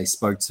did. They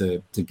spoke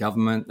to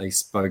government, they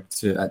spoke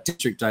to at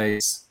district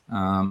days,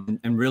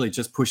 and really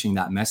just pushing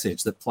that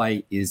message that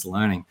play is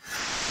learning.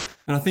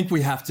 And I think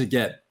we have to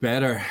get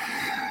better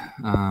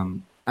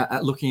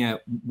at looking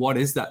at what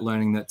is that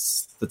learning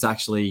that's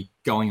actually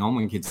going on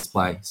when kids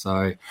play.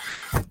 So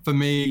for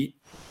me,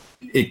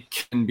 it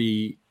can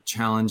be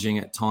challenging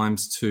at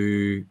times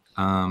to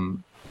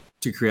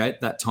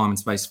create that time and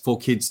space for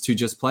kids to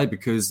just play,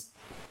 because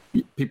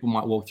people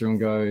might walk through and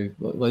go,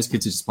 well, those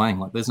kids are just playing,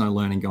 like there's no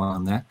learning going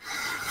on there.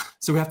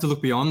 So we have to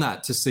look beyond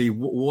that to see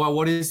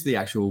what is the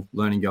actual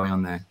learning going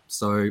on there.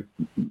 So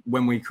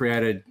when we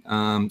created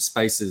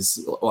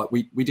spaces, like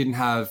we didn't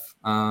have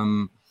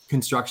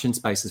construction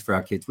spaces for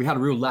our kids. We had a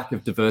real lack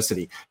of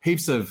diversity,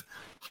 heaps of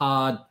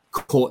hard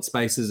court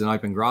spaces and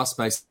open grass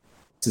spaces,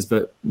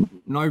 but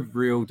no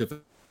real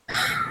diversity.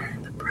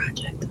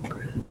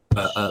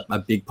 A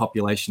big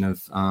population of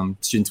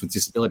students with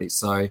disabilities.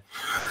 So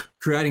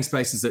creating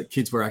spaces that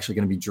kids were actually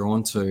going to be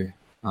drawn to,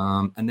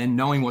 and then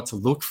knowing what to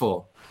look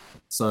for.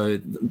 So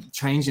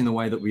changing the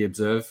way that we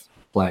observe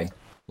play,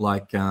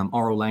 like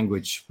oral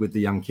language with the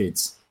young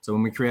kids. So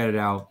when we created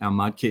our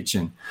mud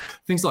kitchen,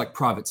 things like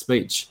private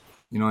speech,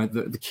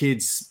 the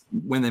kids,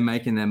 when they're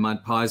making their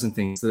mud pies and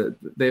things,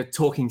 they're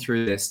talking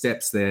through their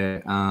steps.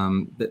 They're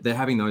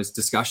having those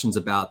discussions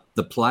about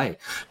the play,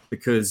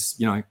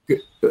 because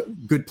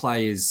good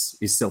play is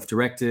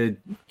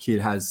self-directed.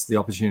 Kid has the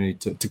opportunity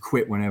to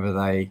quit whenever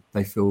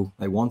they feel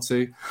they want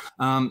to,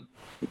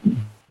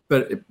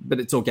 but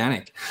it's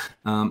organic.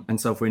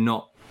 And so if we're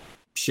not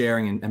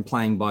sharing and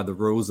playing by the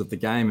rules of the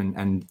game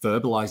and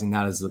verbalizing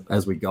that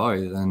as we go,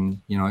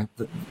 then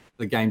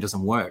the game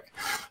doesn't work.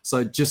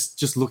 So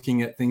just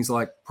looking at things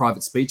like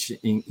private speech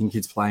in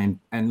kids play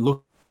and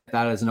look at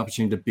that as an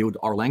opportunity to build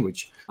oral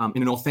language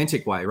in an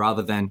authentic way,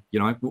 rather than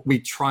we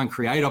try and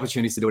create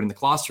opportunities to do it in the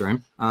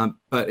classroom,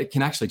 but it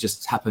can actually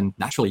just happen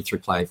naturally through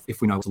play if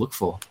we know what to look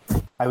for.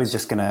 I was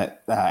just going to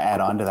add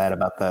on to that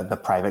about the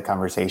private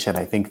conversation.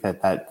 I think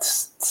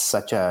that's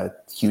such a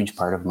huge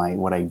part of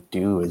what I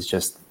do is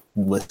just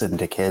listen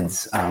to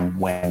kids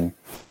when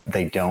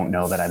they don't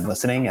know that I'm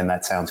listening, and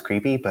that sounds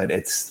creepy, but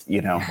it's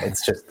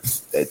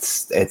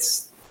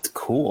it's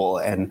cool.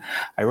 And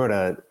I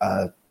wrote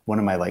one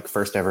of my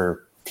first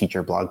ever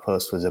teacher blog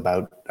posts was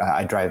about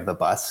I drive the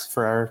bus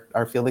for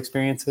our field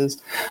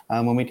experiences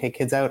when we take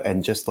kids out,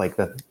 and just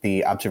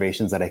the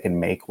observations that I can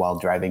make while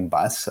driving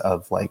bus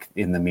of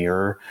in the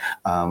mirror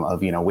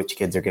of which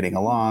kids are getting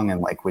along,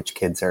 and which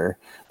kids are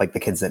the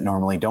kids that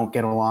normally don't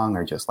get along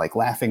are just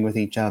laughing with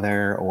each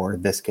other, or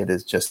this kid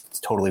is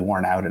just totally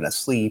worn out and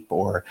asleep,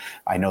 or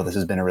I know this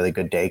has been a really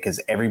good day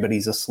because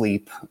everybody's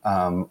asleep,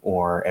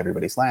 or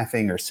everybody's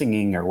laughing or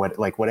singing, or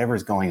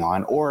whatever's going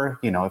on, or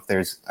if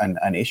there's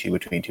an issue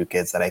between two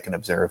kids that I can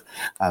observe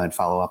and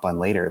follow up on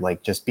later.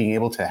 Just being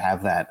able to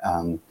have that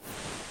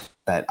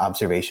that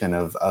observation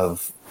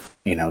of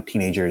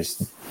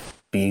teenagers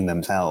being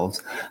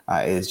themselves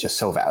is just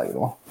so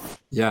valuable.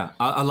 Yeah,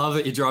 I love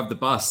that you drive the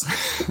bus.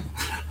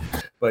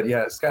 But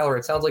yeah, Skylar,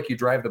 it sounds like you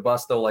drive the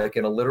bus though,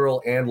 in a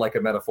literal and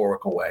a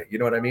metaphorical way. You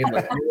know what I mean?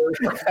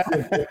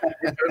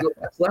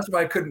 That's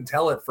why I couldn't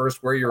tell at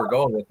first where you were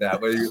going with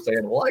that. Whether you're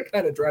saying, "Well, I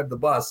kind of drive the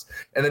bus,"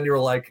 and then you were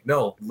like,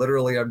 "No,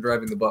 literally, I'm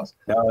driving the bus."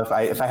 No, if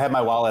I had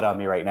my wallet on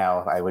me right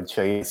now, I would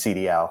show you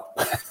CDL.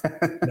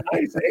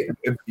 Nice.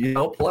 Hey,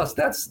 plus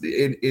that's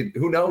it.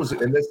 Who knows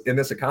in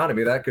this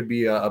economy that could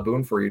be a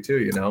boon for you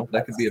too.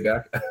 That could be a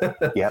back.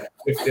 Yep.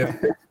 if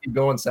you're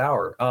going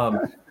sour.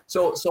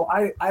 So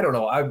I don't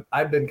know.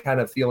 I've been kind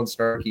of feeling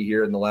snarky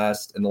here in the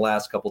last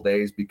couple of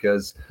days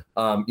because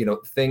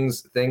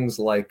things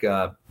like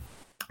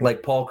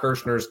Paul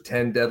Kirshner's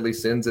 10 Deadly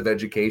Sins of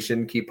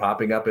Education keep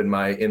popping up in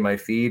my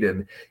feed,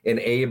 and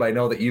Abe, I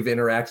know that you've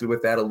interacted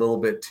with that a little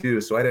bit too.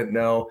 So I didn't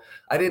know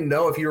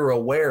if you were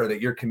aware that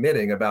you're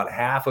committing about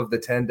half of the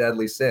 10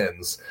 deadly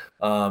sins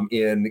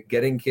in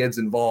getting kids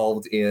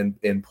involved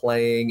in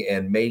playing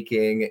and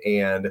making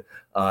and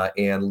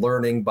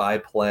learning by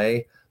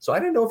play. So I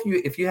didn't know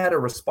if you had a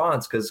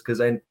response,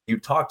 because you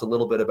talked a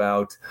little bit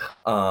about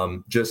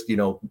just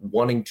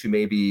wanting to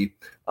maybe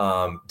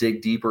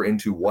dig deeper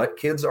into what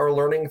kids are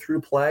learning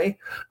through play.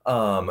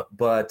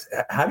 But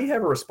how do you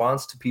have a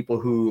response to people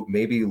who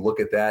maybe look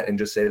at that and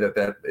just say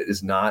that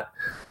is not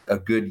a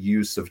good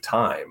use of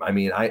time? I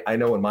mean, I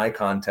know in my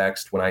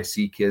context, when I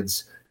see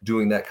kids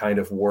doing that kind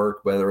of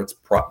work, whether it's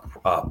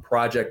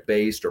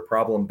project-based or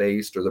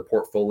problem-based or the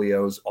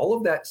portfolios, all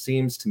of that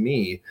seems to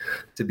me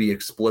to be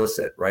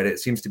explicit, right?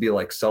 It seems to be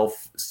like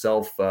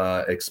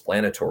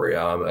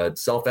self-explanatory,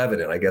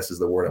 self-evident, I guess is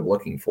the word I'm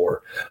looking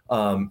for.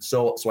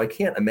 So I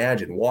can't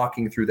imagine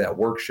walking through that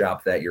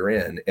workshop that you're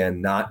in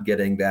and not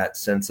getting that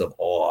sense of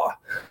awe,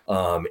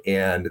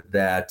 and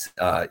that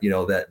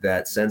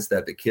that sense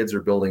that the kids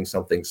are building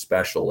something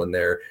special in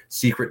their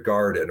secret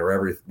garden or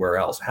everywhere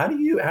else. How do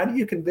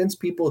you convince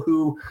people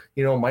who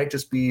might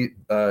just be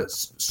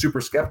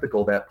super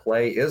skeptical that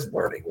play is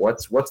learning?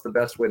 What's the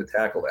best way to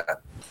tackle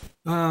that?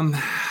 I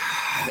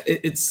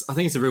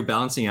think it's a real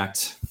balancing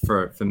act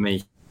for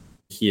me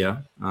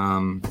here.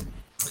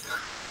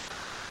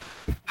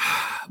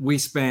 We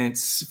spent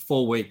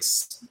 4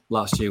 weeks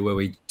last year where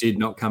we did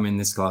not come in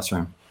this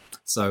classroom.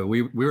 So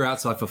we were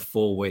outside for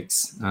 4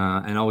 weeks,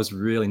 and I was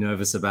really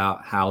nervous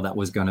about how that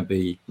was going to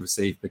be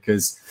received,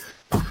 because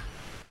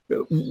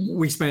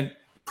we spent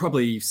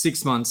probably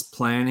 6 months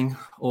planning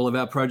all of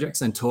our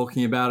projects and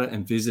talking about it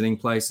and visiting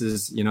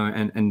places,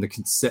 and the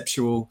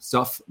conceptual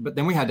stuff. But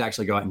then we had to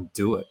actually go out and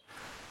do it.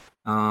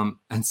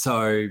 And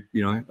so,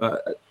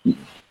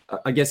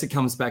 I guess it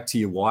comes back to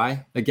your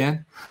why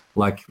again,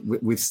 like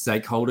with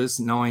stakeholders,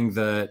 knowing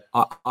that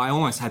I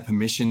almost had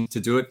permission to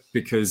do it,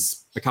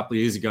 because a couple of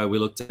years ago we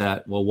looked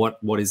at, well,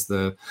 what is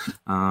the,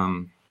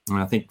 and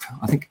I think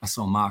I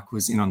saw Mark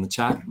was in on the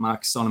chat.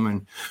 Mark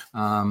Sonneman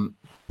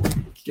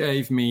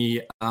gave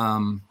me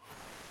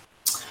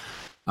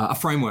a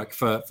framework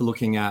for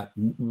looking at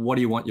what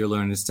do you want your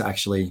learners to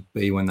actually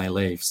be when they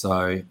leave.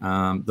 So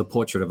the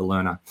portrait of a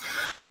learner.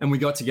 And we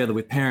got together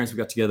with parents, we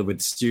got together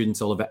with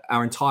students, all of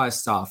our entire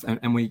staff,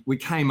 and we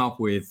came up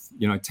with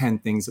 10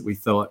 things that we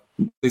thought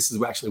this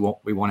is actually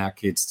what we want our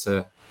kids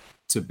to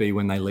be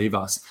when they leave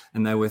us.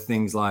 And they were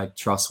things like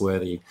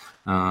trustworthy,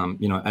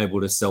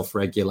 able to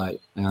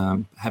self-regulate,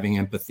 having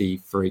empathy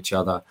for each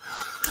other.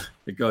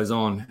 It goes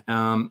on.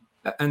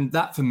 And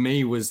that for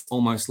me was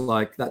almost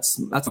like that's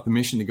a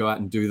permission to go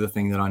out and do the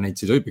thing that I need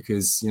to do,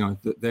 because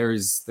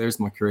there's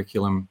my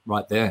curriculum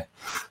right there.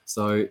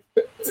 So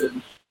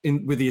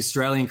with the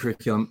Australian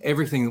curriculum,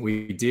 everything that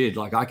we did,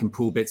 like I can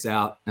pull bits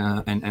out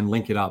and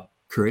link it up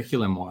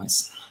curriculum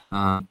wise,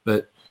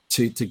 but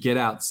to get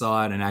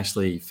outside and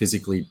actually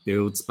physically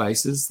build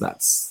spaces,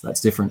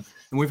 that's different.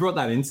 And we brought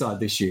that inside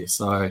this year.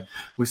 So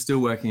we're still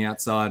working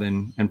outside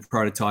and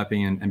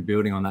prototyping and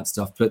building on that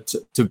stuff. But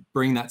to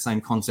bring that same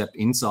concept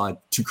inside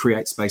to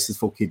create spaces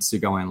for kids to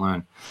go and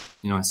learn.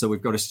 So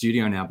we've got a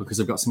studio now because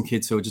I've got some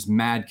kids who are just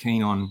mad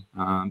keen on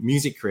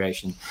music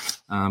creation,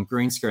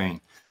 green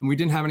screen. And we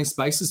didn't have any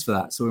spaces for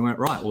that. So we went,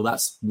 right, well,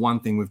 that's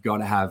one thing we've got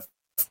to have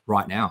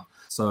right now.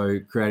 So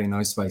creating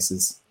those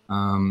spaces.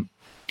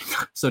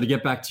 So to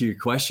get back to your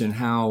question,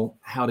 how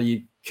do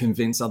you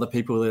convince other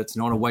people that it's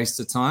not a waste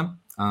of time?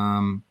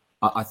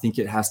 I think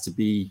it has to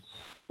be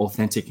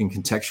authentic and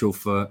contextual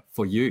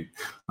for you.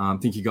 I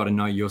think you got to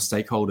know your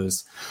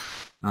stakeholders,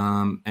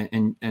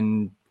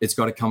 and it's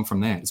got to come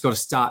from there. It's got to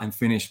start and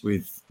finish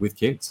with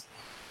kids.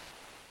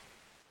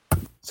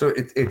 So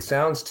it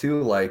sounds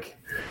too like.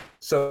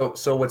 So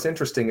what's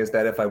interesting is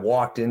that if I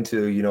walked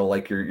into,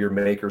 like your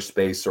maker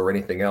space or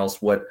anything else,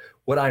 what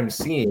I'm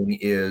seeing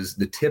is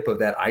the tip of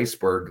that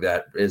iceberg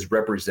that is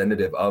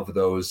representative of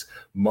those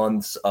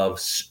months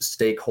of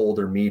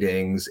stakeholder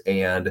meetings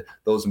and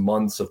those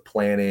months of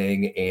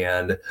planning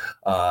and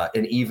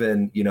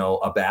even,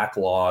 a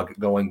backlog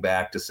going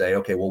back to say,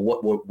 okay, well,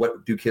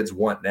 what do kids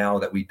want now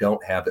that we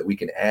don't have that we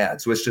can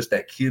add? So it's just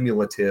that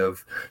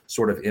cumulative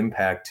sort of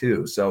impact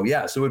too. So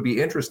yeah, so it would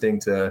be interesting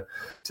to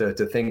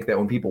think that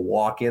when people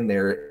walk in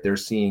there, they're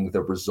seeing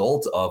the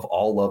result of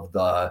all of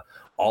the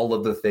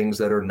things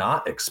that are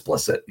not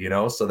explicit,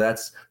 so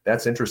that's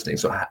interesting.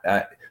 So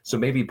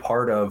maybe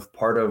part of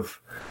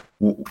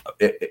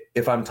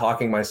if I'm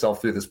talking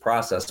myself through this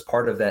process,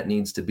 part of that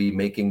needs to be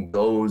making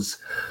the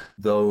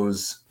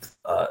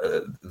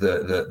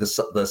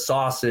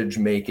sausage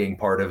making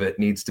part of it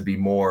needs to be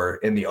more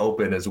in the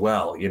open as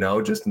well,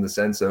 just in the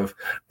sense of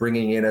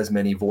bringing in as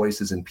many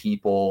voices and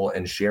people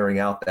and sharing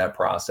out that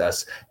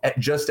process,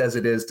 just as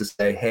it is to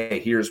say,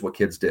 hey, here's what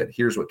kids did,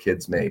 here's what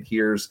kids made,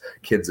 here's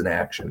kids in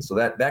action. So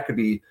that could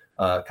be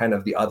kind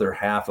of the other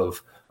half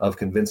of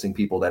convincing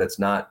people that it's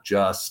not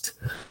just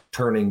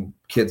turning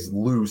kids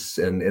loose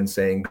and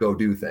saying, go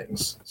do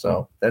things.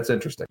 So that's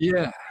interesting.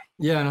 Yeah.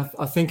 And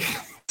I think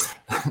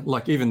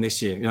like even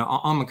this year,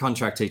 I'm a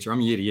contract teacher.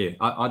 I'm year to year.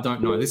 I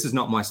don't know. This is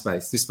not my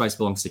space. This space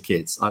belongs to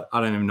kids. I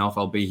don't even know if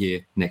I'll be here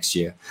next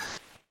year.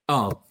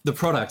 Oh, the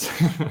product.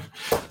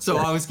 So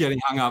I was getting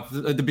hung up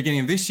at the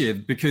beginning of this year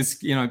because,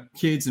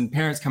 kids and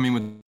parents come in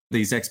with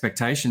these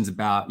expectations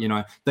about,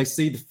 they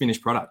see the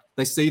finished product,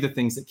 they see the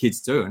things that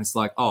kids do, and it's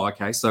like, oh,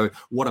 okay, so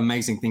what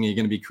amazing thing are you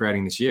going to be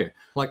creating this year?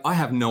 Like, I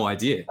have no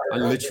idea. I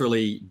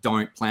literally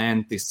don't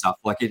plan this stuff.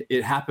 Like,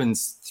 it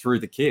happens through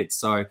the kids.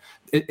 So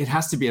it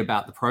has to be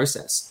about the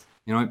process,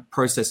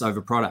 process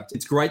over product.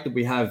 It's great that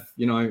we have,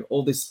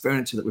 all this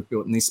furniture that we've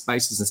built and these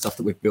spaces and stuff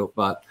that we've built,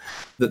 but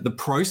the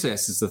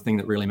process is the thing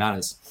that really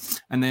matters.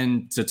 And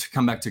then to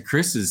come back to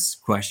Chris's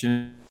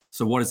question,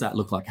 so what does that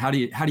look like? How do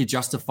you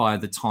justify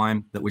the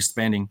time that we're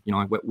spending?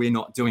 We're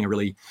not doing a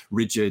really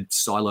rigid,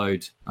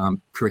 siloed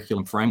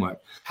curriculum framework.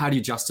 How do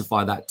you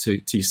justify that to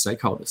your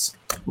stakeholders?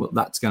 Well,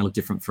 that's going to look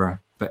different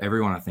for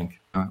everyone, I think.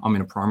 I'm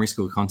in a primary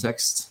school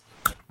context.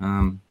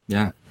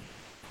 Yeah.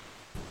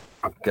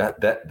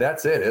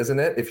 That's it, isn't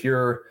it? If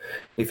you're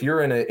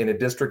in a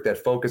district that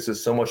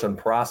focuses so much on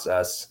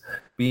process,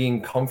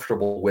 being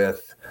comfortable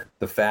with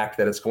the fact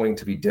that it's going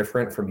to be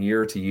different from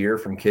year to year,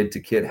 from kid to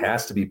kid,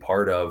 has to be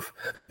part of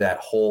that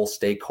whole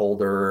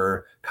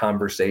stakeholder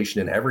conversation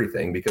and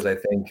everything. Because I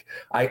think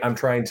I'm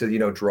trying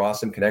to draw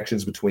some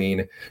connections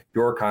between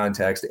your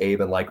context,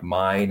 Abe, and like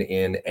mine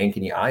in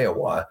Ankeny,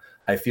 Iowa.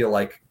 I feel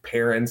like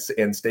parents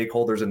and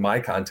stakeholders in my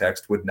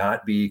context would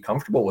not be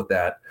comfortable with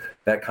that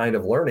kind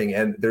of learning.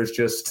 And there's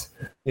just,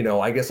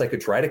 I guess I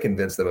could try to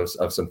convince them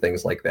of some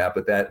things like that,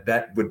 but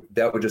that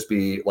would just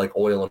be like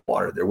oil and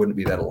water. There wouldn't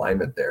be that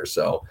alignment there.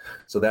 So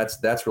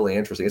that's really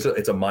interesting. It's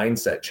a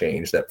mindset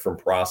change that from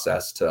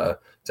process to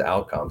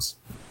outcomes.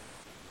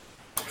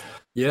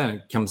 Yeah,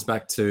 it comes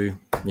back to,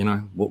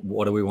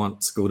 what do we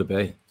want school to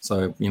be?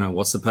 So,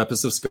 what's the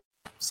purpose of school?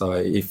 So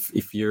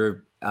if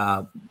you're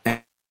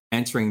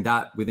answering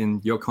that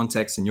within your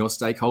context and your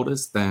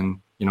stakeholders,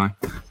 then,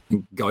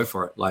 go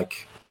for it.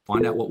 Like,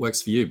 find out what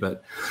works for you,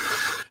 but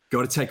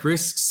got to take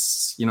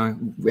risks.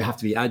 We have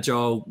to be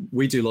agile.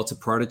 We do lots of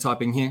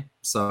prototyping here.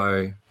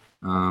 So,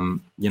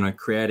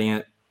 creating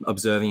it,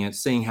 observing it,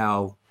 seeing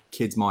how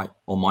kids might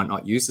or might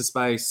not use the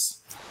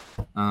space.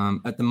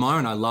 At the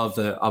moment, I love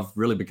that I've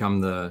really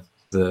become the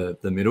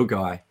middle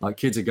guy. Like,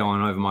 kids are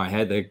going over my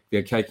head.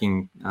 They're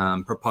taking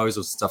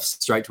proposals and stuff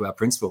straight to our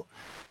principal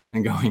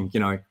and going,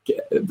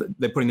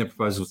 they're putting their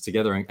proposals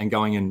together and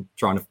going and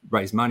trying to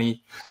raise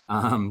money,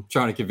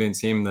 trying to convince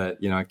him that,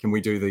 can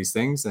we do these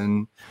things?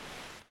 And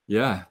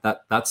yeah,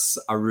 that's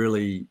a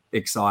really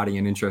exciting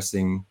and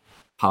interesting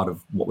part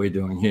of what we're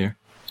doing here.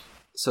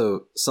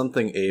 So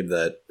something, Abe,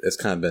 that has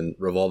kind of been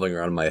revolving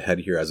around in my head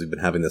here as we've been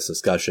having this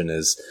discussion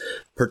is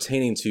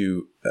pertaining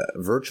to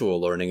virtual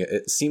learning.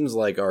 It seems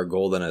like our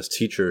goal then as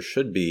teachers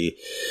should be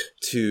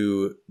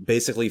to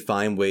basically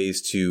find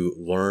ways to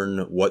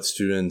learn what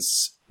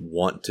students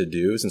want to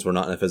do, since we're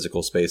not in a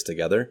physical space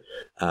together.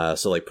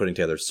 So like putting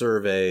together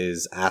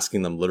surveys,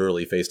 asking them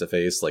literally face to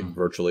face, like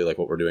virtually, like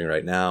what we're doing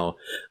right now.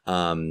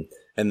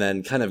 And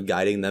then kind of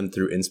guiding them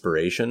through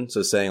inspiration.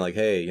 So saying like,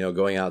 hey,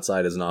 going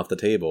outside isn't off the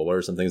table. What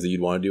are some things that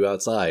you'd want to do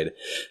outside?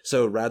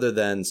 So rather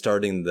than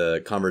starting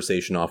the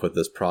conversation off with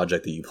this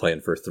project that you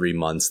planned for 3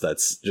 months,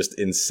 that's just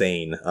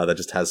insane, that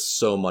just has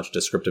so much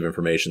descriptive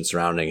information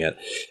surrounding it.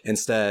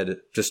 Instead,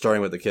 just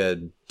starting with the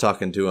kid,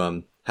 talking to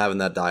them, having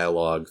that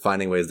dialogue,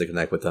 finding ways to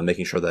connect with them,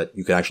 making sure that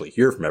you can actually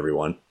hear from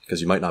everyone,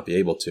 because you might not be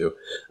able to.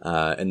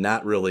 And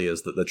that really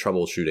is the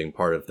troubleshooting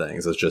part of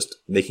things, is just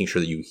making sure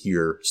that you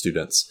hear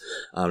students.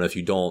 If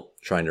you don't,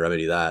 trying to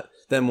remedy that.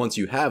 Then once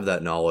you have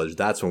that knowledge,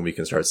 that's when we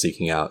can start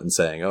seeking out and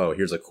saying, oh,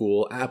 here's a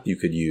cool app you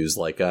could use,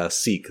 like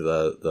Seek,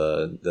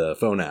 the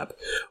phone app,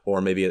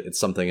 or maybe it's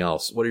something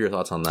else. What are your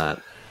thoughts on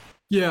that?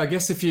 Yeah, I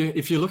guess if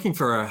you're looking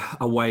for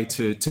a way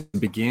to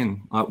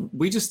begin,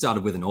 we just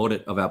started with an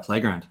audit of our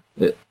playground.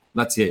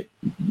 That's it.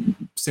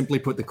 Simply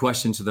put the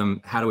question to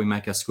them, how do we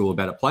make our school a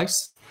better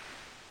place?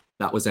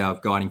 That was our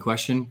guiding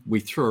question. We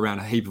threw around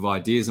a heap of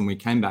ideas and we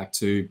came back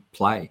to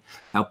play.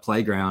 Our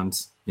playground,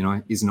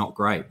 is not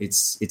great.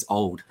 It's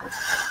old.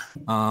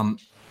 It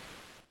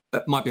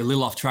might be a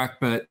little off track,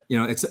 but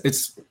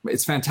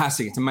it's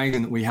fantastic. It's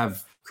amazing that we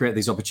have create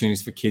these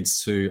opportunities for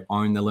kids to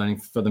own their learning,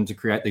 for them to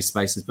create these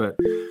spaces. But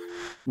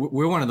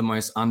we're one of the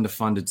most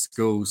underfunded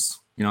schools,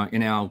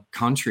 in our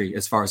country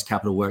as far as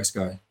capital works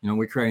go.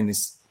 We're creating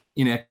this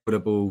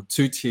inequitable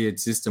two-tiered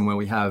system where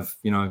we have,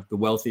 the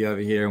wealthy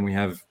over here and we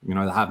have,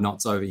 the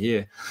have-nots over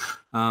here.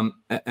 And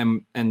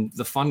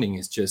the funding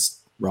is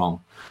just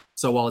wrong.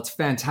 So while it's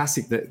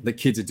fantastic that the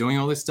kids are doing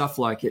all this stuff,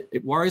 like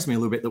it worries me a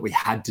little bit that we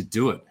had to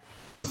do it.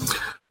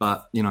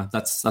 But,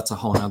 that's a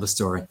whole nother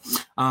story.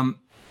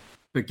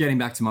 But getting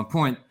back to my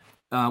point,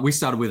 we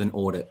started with an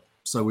audit.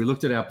 So we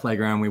looked at our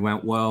playground. We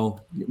went,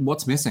 well,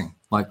 what's missing?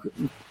 Like,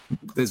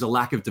 there's a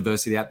lack of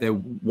diversity out there.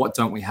 What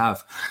don't we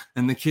have?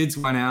 And the kids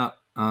went out.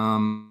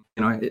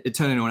 It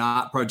turned into an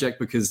art project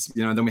because,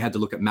 then we had to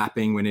look at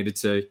mapping. We needed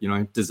to,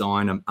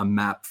 design a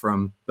map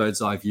from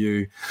bird's eye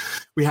view.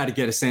 We had to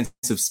get a sense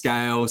of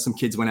scale. Some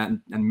kids went out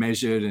and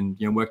measured and,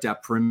 worked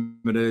out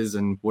perimeters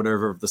and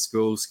whatever of the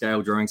school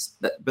scale drawings.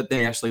 But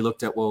they actually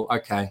looked at, well,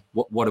 okay,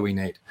 what do we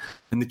need?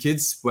 And the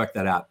kids worked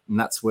that out. And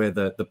that's where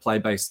the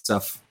play-based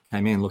stuff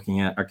came in looking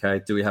at,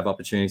 okay, do we have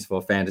opportunities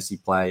for fantasy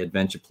play,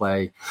 adventure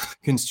play,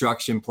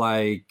 construction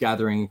play,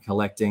 gathering,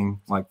 collecting,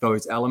 like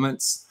those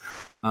elements.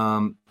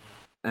 And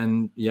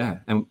then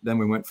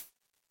we went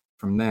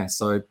from there.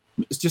 So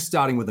it's just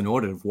starting with an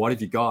audit of what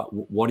have you got,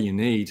 what do you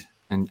need,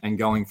 and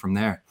going from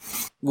there.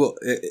 Well,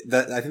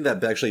 I think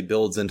that actually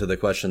builds into the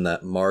question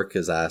that Mark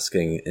is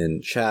asking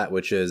in chat,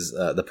 which is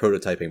the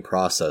prototyping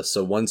process.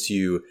 So once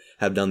you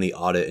have done the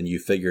audit and you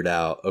figured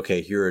out,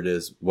 okay, here it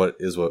is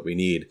what we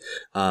need,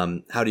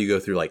 how do you go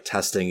through like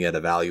testing it,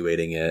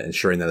 evaluating it,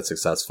 ensuring that it's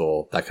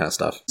successful, that kind of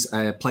stuff? It's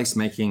a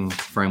placemaking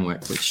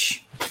framework,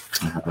 which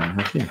I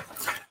have here.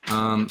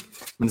 And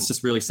it's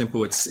just really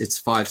simple. It's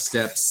 5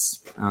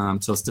 steps.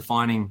 So it's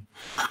defining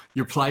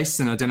your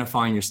place and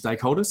identifying your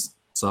stakeholders.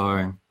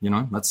 So,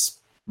 that's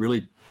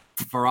really,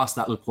 for us,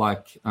 that looked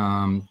like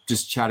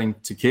just chatting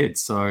to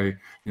kids. So,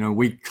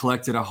 we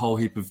collected a whole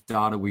heap of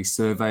data. We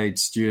surveyed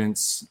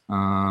students.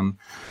 A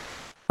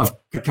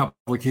couple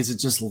of kids that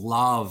just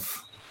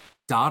love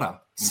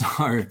data.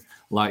 So,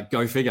 like,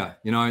 go figure.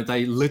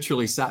 They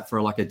literally sat for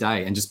like a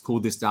day and just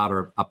pulled this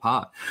data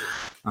apart.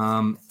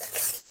 And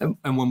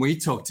when we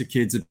talked to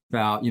kids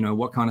about,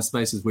 what kind of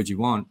spaces would you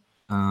want,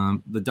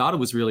 the data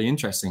was really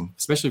interesting,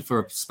 especially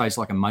for a space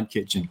like a mud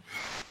kitchen.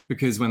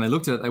 Because when they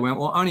looked at it, they went,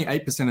 well, only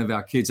 8% of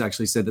our kids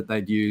actually said that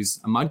they'd use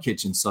a mud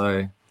kitchen.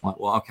 So, like,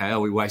 well, okay, are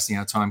we wasting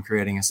our time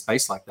creating a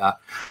space like that?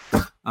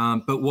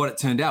 But what it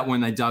turned out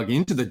when they dug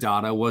into the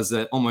data was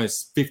that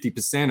almost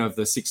 50% of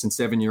the 6 and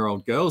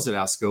 7-year-old girls at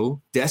our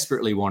school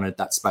desperately wanted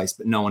that space,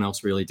 but no one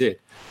else really did.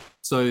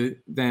 So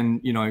then,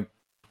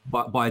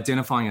 by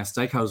identifying our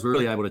stakeholders, we're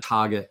really able to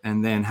target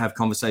and then have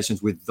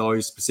conversations with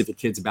those specific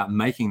kids about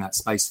making that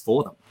space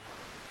for them.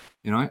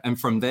 And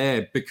from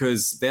there,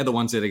 because they're the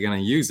ones that are going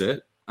to use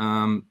it,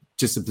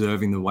 just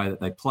observing the way that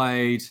they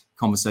played,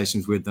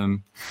 conversations with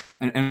them,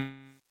 and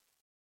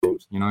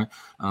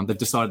they've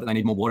decided that they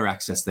need more water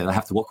access there. They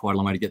have to walk quite a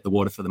long way to get the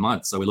water for the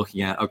mud. So we're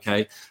looking at,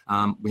 okay,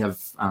 we have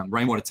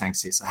rainwater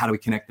tanks here. So how do we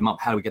connect them up?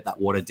 How do we get that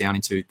water down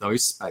into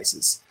those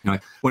spaces?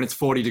 When it's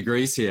 40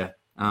 degrees here,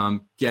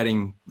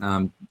 getting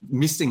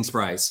misting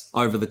sprays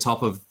over the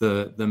top of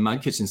the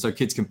mud kitchen so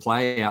kids can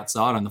play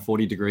outside on the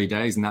 40-degree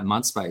days in that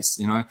mud space.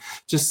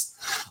 Just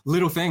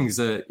little things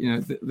that,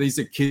 these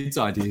are kids'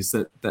 ideas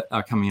that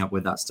are coming up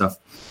with that stuff.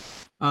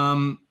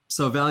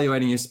 So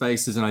evaluating your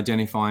spaces and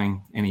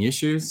identifying any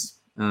issues,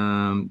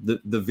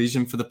 the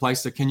vision for the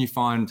place. So can you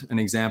find an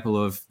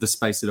example of the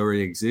space that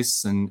already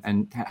exists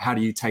and how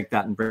do you take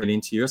that and bring it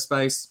into your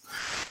space?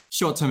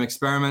 Short-term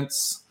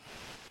experiments.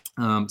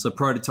 So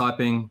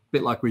prototyping, a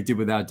bit like we did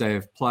with our day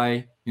of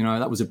play,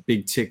 that was a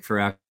big tick for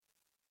our.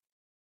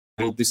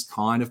 This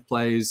kind of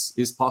play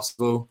is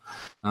possible,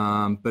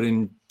 but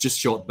in just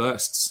short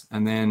bursts,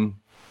 and then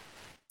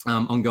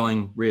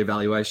ongoing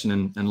reevaluation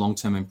and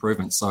long-term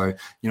improvement. So,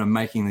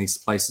 making these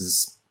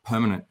places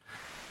permanent.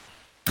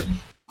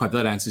 Hope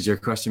that answers your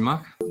question,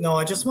 Mark. No,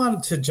 I just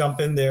wanted to jump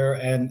in there,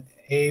 and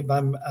Abe,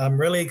 I'm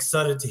really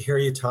excited to hear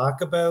you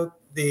talk about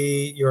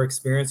your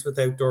experience with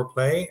outdoor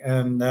play,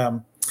 and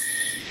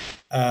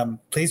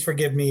please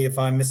forgive me if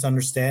I'm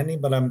misunderstanding,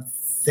 but I'm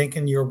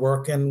thinking you're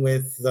working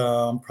with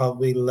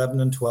probably 11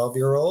 and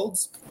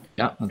 12-year-olds.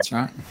 Yeah, that's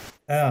right.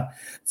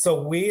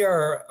 So we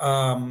are,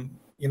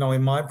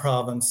 in my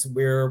province,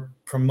 we're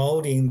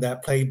promoting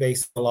that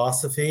play-based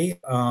philosophy.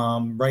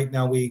 Right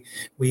now, we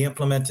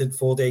implemented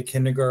full-day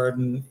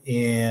kindergarten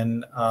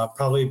in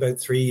probably about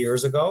 3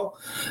 years ago.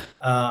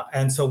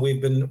 And so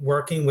we've been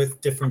working with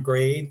different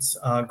grades,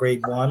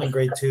 grade 1 and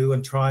grade 2,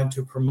 and trying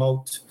to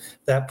promote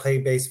that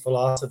play-based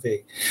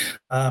philosophy.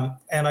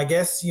 And I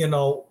guess,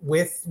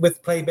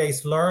 with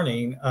play-based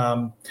learning,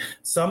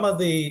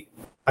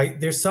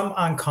 there's some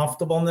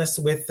uncomfortableness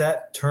with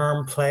that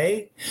term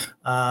play.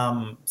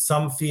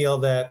 Some feel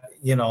that,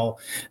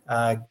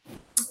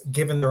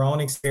 given their own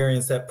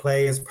experience, that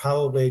play is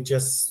probably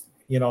just,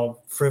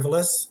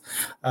 frivolous.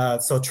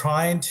 So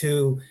trying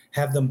to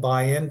have them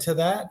buy into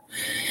that.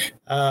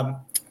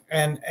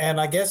 And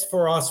I guess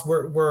for us,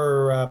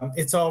 we're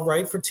it's all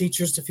right for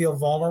teachers to feel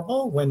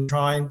vulnerable when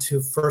trying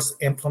to first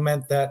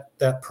implement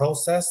that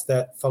process,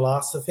 that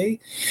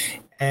philosophy.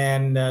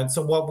 And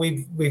so what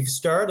we've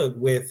started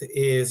with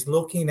is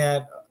looking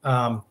at,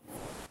 what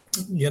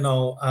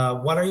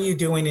are you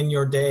doing in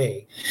your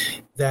day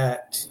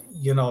that,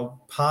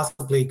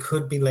 possibly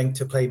could be linked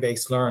to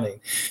play-based learning.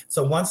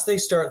 So once they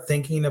start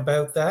thinking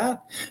about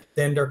that,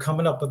 then they're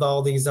coming up with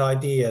all these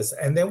ideas.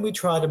 And then we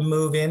try to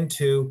move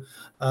into,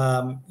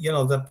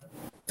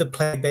 the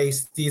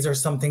play-based, these are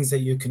some things that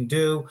you can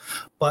do,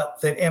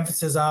 but the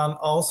emphasis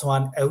also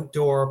on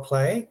outdoor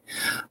play.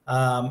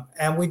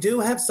 And we do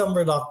have some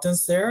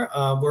reluctance there.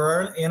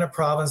 We're in a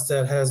province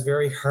that has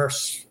very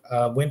harsh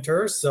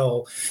winters,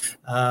 so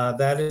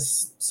that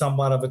is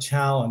somewhat of a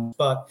challenge.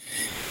 But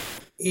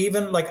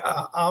even like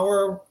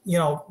our,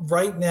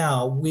 right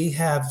now we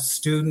have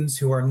students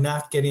who are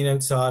not getting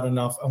outside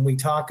enough, and we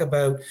talk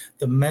about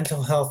the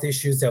mental health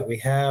issues that we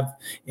have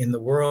in the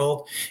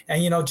world,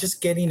 and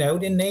just getting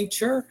out in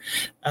nature,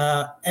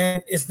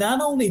 and it's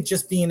not only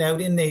just being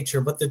out in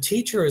nature, but the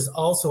teacher is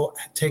also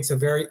takes a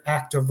very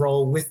active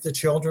role with the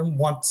children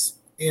once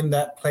in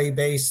that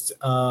play-based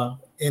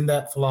in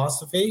that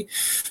philosophy.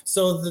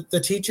 So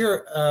the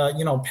teacher,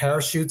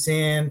 parachutes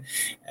in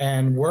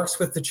and works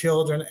with the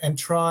children and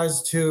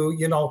tries to,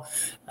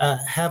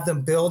 have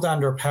them build on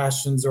their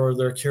passions or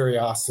their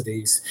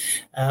curiosities.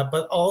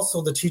 But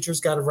also the teacher's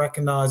got to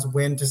recognize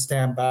when to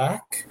stand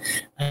back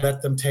and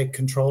let them take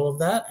control of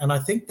that. And I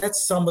think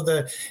that's some of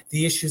the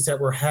issues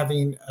that we're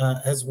having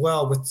as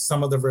well with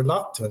some of the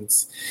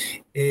reluctance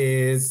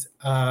is,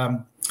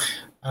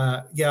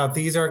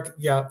 these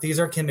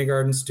are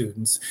kindergarten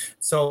students.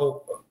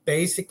 So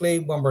basically,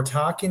 when we're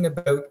talking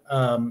about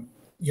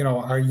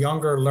our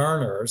younger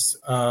learners,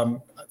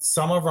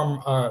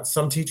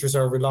 some teachers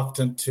are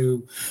reluctant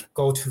to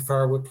go too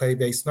far with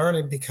play-based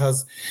learning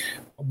because,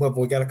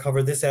 we got to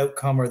cover this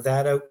outcome or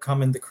that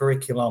outcome in the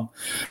curriculum.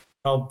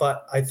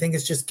 But I think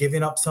it's just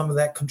giving up some of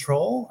that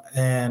control,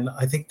 and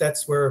I think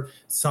that's where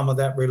some of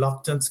that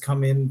reluctance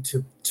come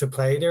into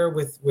play there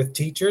with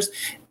teachers.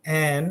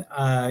 And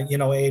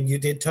Abe, you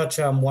did touch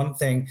on one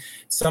thing.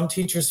 Some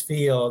teachers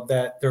feel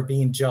that they're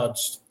being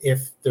judged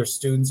if their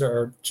students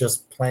are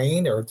just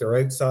playing or if they're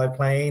outside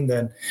playing.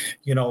 Then,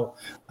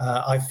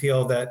 I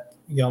feel that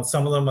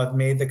some of them have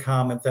made the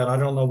comment that I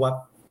don't know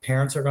what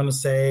parents are going to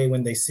say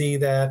when they see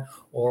that,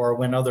 or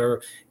when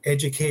other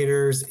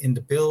educators in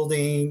the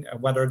building,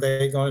 what are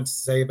they going to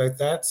say about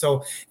that?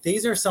 So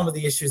these are some of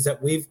the issues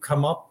that we've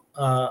come up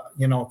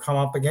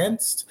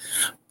against,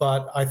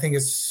 but I think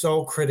it's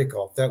so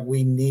critical that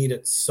we need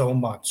it so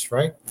much,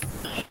 right?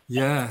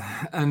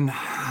 Yeah, and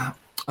I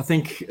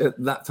think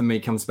that for me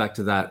comes back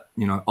to that,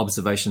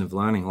 observation of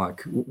learning.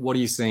 Like, what are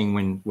you seeing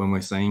when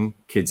we're seeing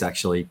kids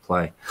actually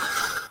play?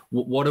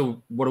 What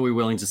are we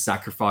willing to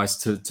sacrifice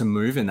to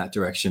move in that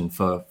direction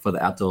for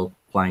the outdoor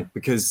playing?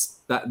 Because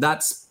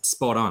that's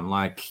spot on.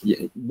 Like,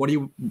 what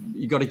do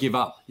you got to give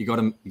up? You got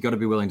to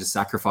be willing to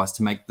sacrifice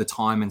to make the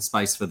time and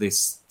space for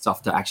this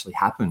stuff to actually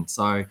happen.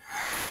 So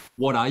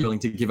what are you willing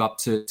to give up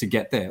to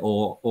get there?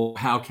 Or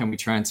how can we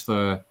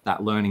transfer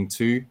that learning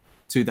to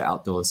the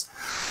outdoors?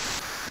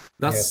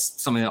 That's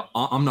something that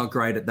I'm not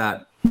great at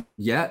that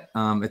yet.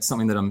 It's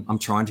something that I'm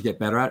trying to get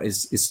better at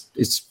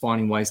is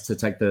finding ways to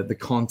take the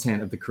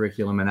content of the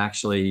curriculum and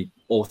actually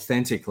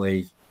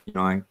authentically,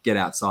 get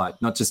outside,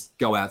 not just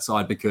go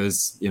outside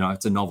because,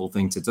 it's a novel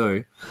thing to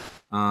do,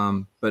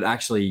 but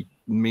actually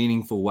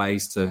meaningful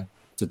ways to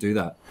do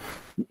that.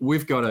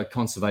 We've got a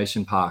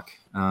conservation park.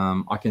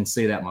 I can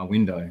see it out my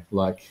window.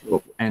 Like,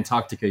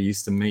 Antarctica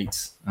used to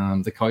meet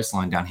the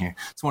coastline down here.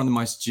 It's one of the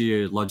most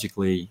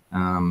geologically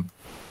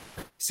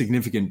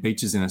significant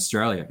beaches in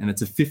Australia, and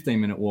it's a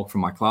 15-minute walk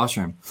from my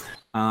classroom.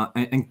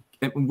 And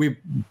we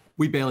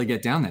barely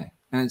get down there.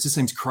 And it just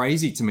seems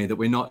crazy to me that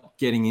we're not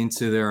getting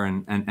into there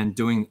and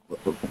doing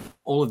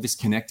all of this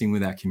connecting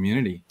with our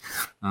community.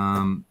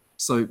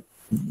 So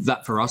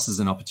that for us is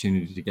an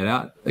opportunity to get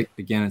out.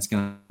 Again, it's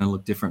going to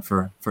look different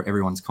for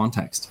everyone's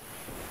context.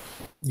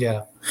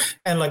 Yeah.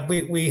 And like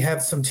we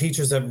have some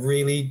teachers that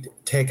really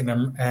taken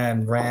them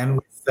and ran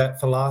with that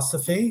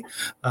philosophy.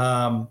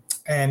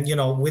 And,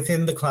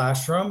 within the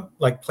classroom,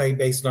 like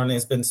play-based learning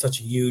has been such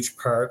a huge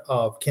part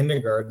of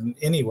kindergarten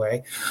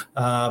anyway.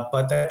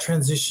 But that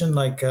transition,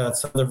 like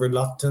some of the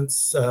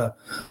reluctance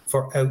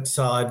for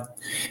outside.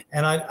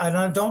 And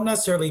I don't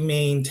necessarily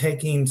mean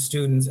taking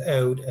students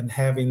out and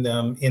having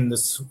them in the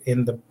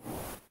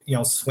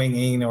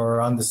swinging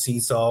or on the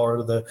seesaw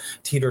or the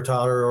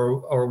teeter-totter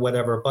or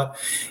whatever, but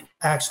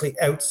actually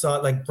outside,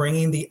 like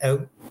bringing the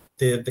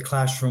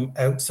classroom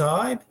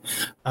outside.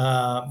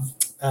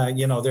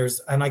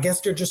 And I guess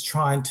they're just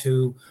trying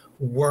to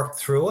work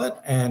through it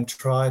and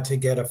try to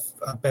get a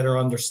better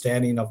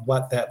understanding of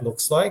what that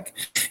looks like.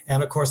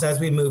 And of course, as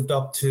we moved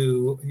up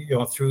to,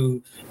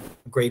 through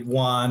grade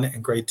 1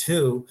 and grade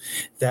 2,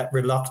 that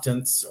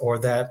reluctance or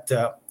that,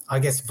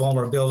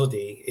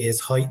 vulnerability is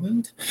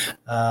heightened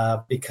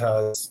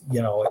because,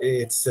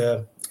 it's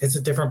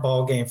a different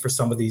ball game for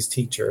some of these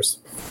teachers.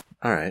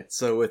 All right.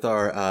 So with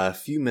our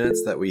few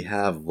minutes that we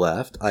have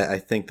left, I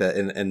think that,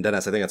 and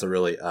Dennis, I think that's a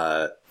really,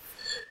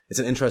 it's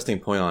an interesting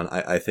point on,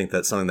 I think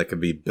that something that could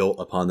be built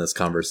upon this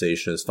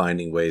conversation is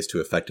finding ways to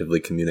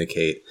effectively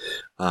communicate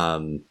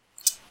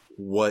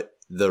what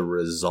the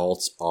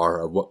results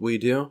are of what we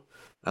do.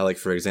 Like,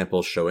 for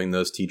example, showing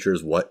those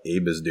teachers what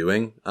Abe is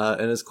doing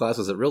in his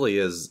classes. It really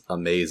is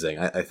amazing.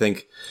 I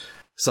think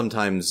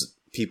sometimes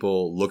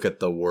people look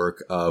at the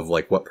work of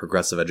like what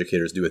progressive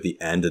educators do at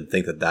the end and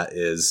think that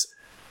is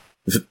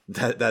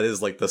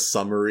like the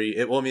summary.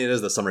 It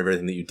is the summary of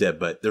everything that you did,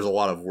 but there's a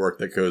lot of work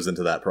that goes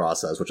into that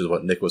process, which is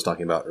what Nick was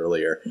talking about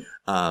earlier.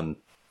 And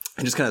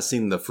just kind of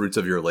seeing the fruits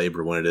of your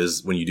labor when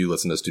you do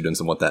listen to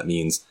students and what that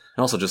means.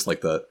 And also just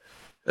like the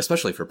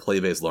especially for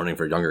play-based learning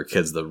for younger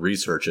kids, the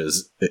research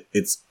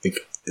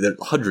there are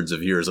hundreds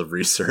of years of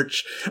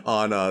research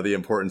on the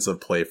importance of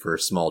play for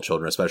small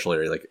children,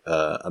 especially like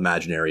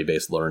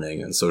imaginary-based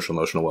learning and social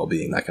emotional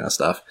well-being, that kind of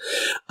stuff.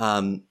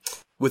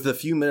 With the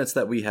few minutes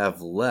that we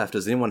have left,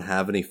 does anyone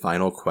have any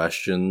final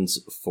questions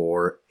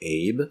for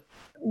Abe?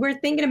 We're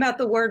thinking about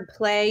the word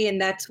play, and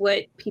that's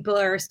what people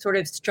are sort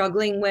of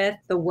struggling with,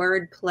 the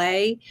word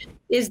play.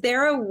 Is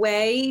there a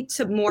way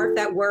to morph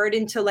that word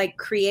into like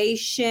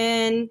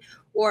creation,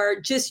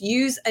 or just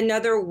use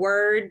another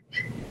word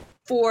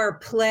for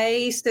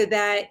play so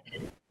that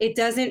it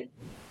doesn't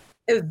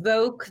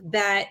evoke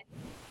that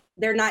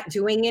they're not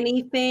doing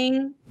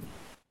anything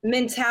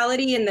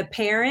mentality in the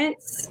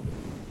parents?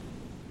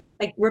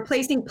 Like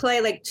replacing play,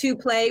 like to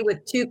play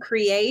with to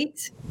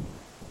create,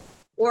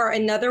 or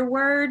another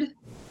word?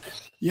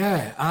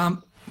 Yeah.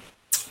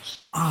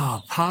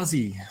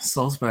 Pasi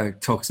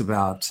Salzberg talks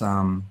about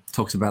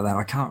that.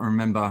 I can't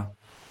remember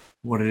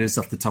what it is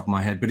off the top of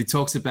my head, but he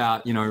talks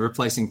about,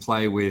 replacing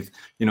play with,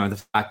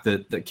 the fact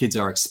that kids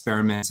are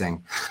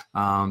experimenting.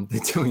 They're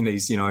doing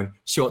these,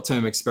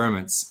 short-term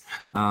experiments.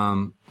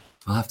 I'll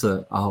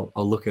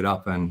look it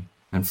up and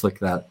flick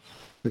that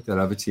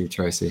over to you,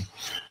 Tracy.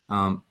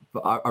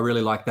 But I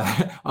really like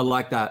that. I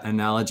like that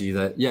analogy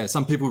that,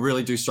 some people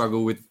really do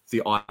struggle with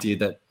the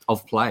idea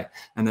of play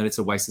and that it's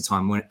a waste of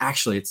time, when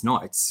actually it's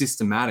not. It's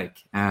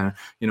systematic and,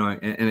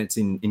 and it's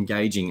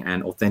engaging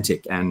and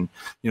authentic, and,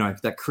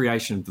 that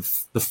creation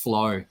of the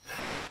flow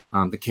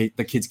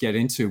the kids get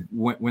into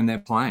when they're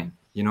playing,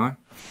 And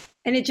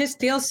it just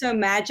feels so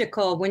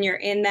magical when you're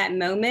in that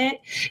moment.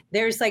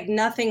 There's like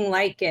nothing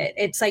like it.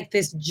 It's like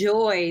this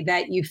joy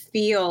that you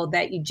feel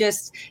that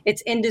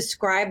it's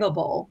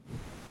indescribable.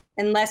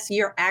 Unless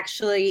you're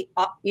actually,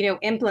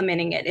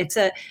 implementing it. It's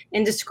a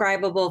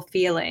indescribable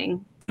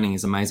feeling.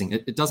 Is amazing.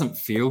 It doesn't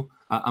feel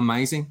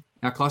amazing.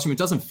 Our classroom, it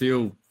doesn't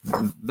feel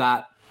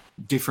that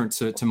different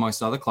to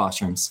most other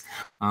classrooms.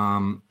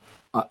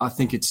 I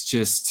think it's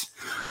just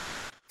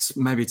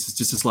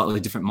a slightly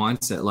different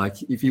mindset.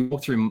 Like if you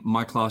walk through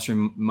my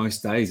classroom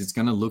most days, it's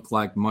going to look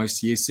like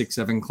most year 6,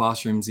 7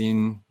 classrooms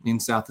in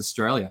South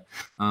Australia.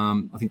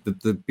 I think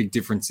that the big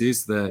difference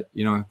is that,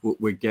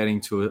 we're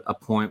getting to a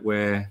point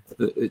where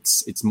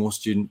it's more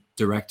student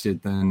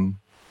directed than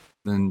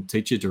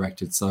teacher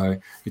directed. So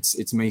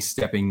it's me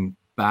stepping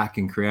back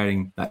and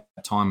creating that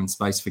time and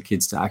space for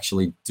kids to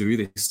actually do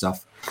this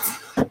stuff.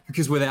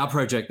 Because with our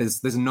project,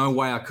 there's no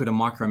way I could have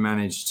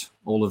micromanaged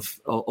all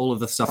of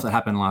the stuff that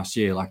happened last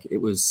year. Like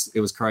it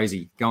was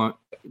crazy going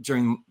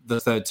during the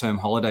third term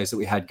holidays that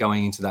we had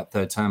going into that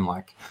third term.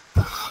 Like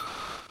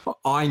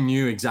I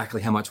knew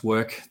exactly how much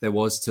work there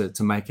was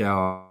to make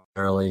our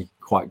early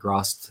quite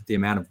grasped the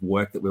amount of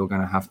work that we were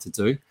going to have to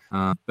do.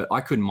 But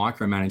I couldn't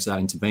micromanage that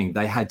into being.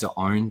 They had to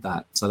own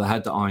that. So they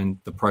had to own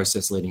the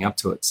process leading up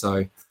to it.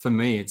 So for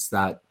me, it's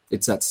that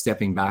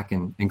stepping back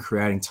and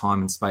creating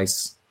time and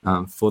space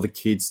for the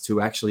kids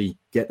to actually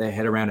get their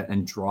head around it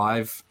and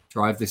drive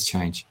this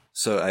change.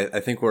 So I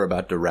think we're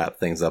about to wrap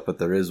things up, but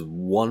there is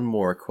one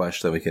more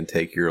question that we can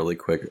take really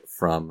quick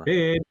from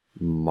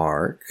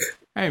Mark.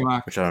 Hey,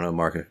 Mark. Which I don't know,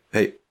 Mark.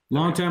 Hey.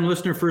 Long-time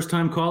listener,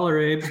 first-time caller,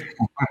 Abe.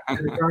 Hey,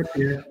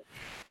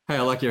 I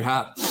like your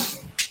hat.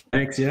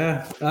 Thanks,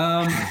 yeah.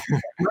 My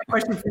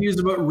question for you is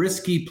about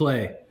risky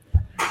play.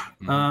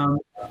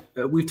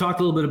 We've talked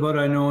a little bit about it,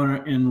 I know,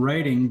 in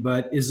writing,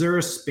 but is there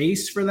a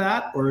space for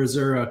that, or is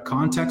there a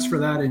context for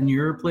that in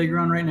your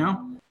playground right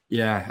now?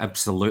 Yeah,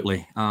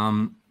 absolutely.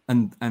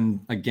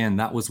 And again,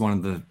 that was one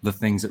of the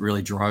things that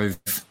really drove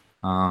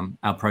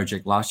our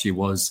project last year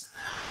was,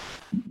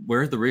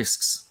 where are the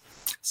risks?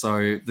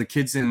 So the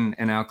kids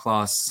in our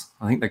class,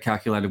 I think they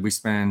calculated we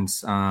spend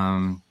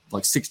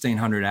like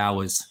 1,600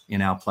 hours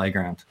in our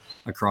playground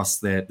across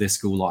their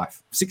school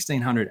life.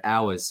 1,600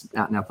 hours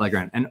out in our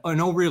playground. And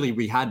all really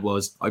we had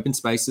was open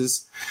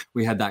spaces.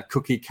 We had that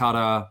cookie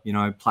cutter,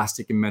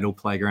 plastic and metal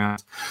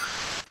playground.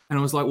 And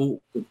I was like,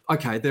 well,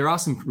 okay, there are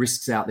some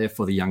risks out there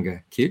for the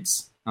younger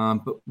kids.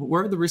 But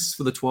where are the risks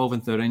for the 12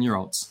 and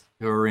 13-year-olds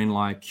who are in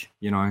their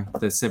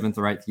 7th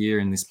or 8th year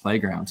in this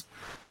playground?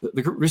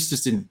 The risks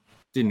just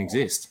didn't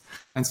exist.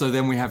 And so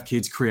then we have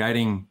kids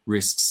creating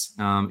risks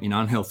in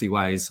unhealthy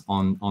ways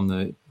on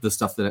the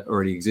stuff that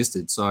already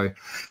existed. So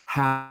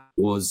how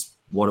was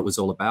what it was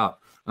all about.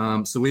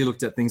 So we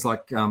looked at things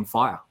like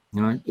fire,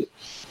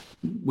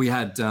 we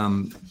had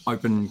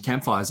open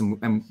campfires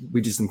and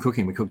we did some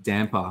cooking. We cooked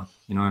damper,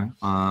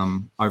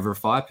 over a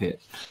fire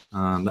pit.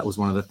 That was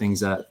one of the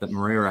things that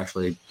Maria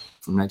actually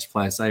from Nature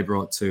Play SA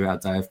brought to our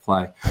day of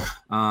play.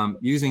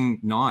 Using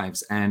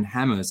knives and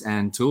hammers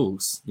and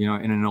tools, in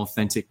an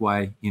authentic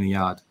way in the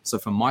yard. So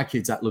for my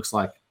kids, that looks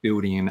like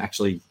building and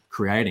actually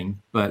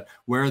creating. But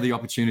where are the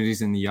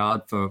opportunities in the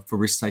yard for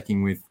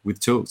risk-taking with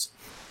tools?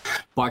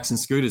 Bikes and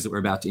scooters that we're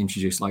about to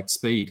introduce, like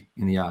speed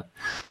in the yard.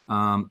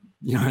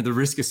 The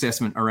risk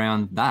assessment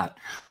around that.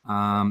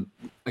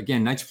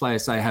 Again, Nature Play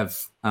SA have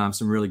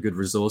some really good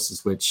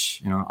resources,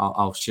 which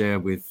I'll share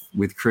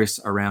with Chris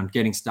around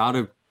getting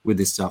started with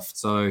this stuff.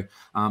 So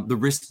the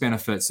risk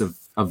benefits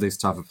of this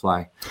type of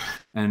play.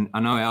 And I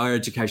know our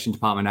education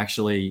department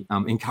actually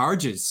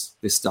encourages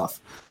this stuff.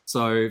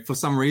 So for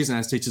some reason,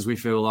 as teachers, we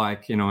feel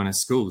like, in our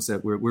schools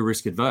that we're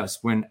risk adverse,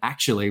 when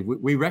actually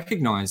we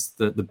recognize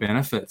the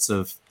benefits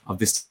of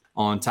this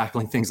on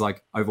tackling things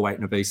like overweight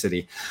and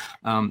obesity.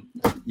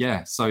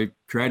 So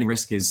creating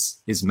risk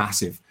is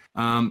massive.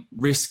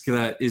 Risk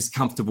that is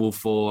comfortable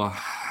for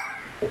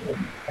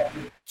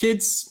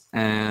kids,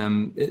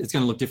 it's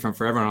going to look different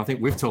for everyone. I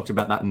think we've talked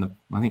about that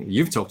I think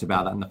you've talked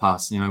about that in the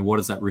past. What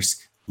does that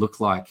risk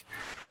look like?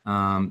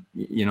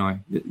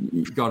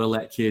 You've got to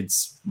let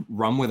kids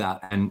run with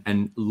that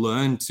and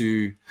learn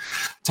to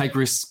take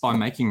risks by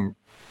take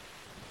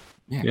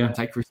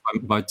risks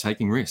by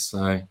taking risks.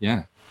 So,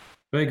 yeah.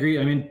 I agree.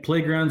 I mean,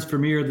 playgrounds for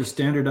me are the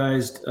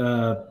standardized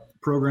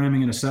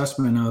programming and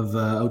assessment of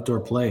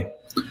outdoor play.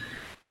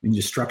 And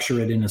you structure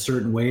it in a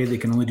certain way. They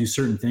can only do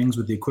certain things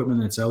with the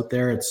equipment that's out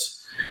there.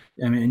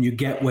 And you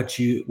get what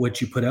you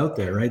put out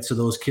there, right? So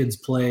those kids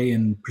play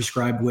in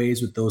prescribed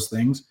ways with those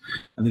things,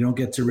 and they don't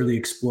get to really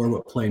explore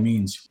what play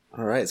means.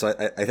 All right. So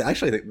I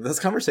actually think this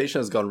conversation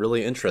has gone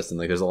really interesting.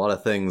 Like, there's a lot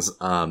of things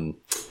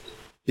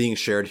being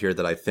shared here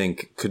that I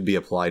think could be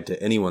applied to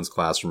anyone's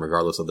classroom,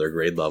 regardless of their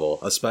grade level,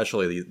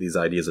 especially these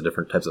ideas of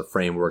different types of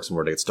frameworks and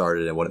where to get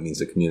started and what it means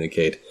to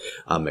communicate,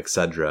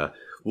 etc.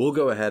 We'll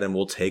go ahead and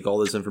we'll take all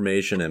this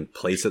information and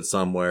place it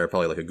somewhere,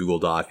 probably like a Google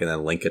Doc, and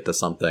then link it to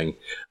something.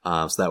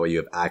 So that way you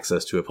have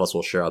access to it. Plus,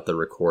 we'll share out the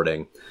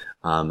recording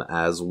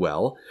as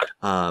well.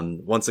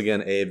 Once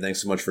again, Abe,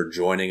 thanks so much for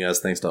joining us.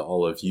 Thanks to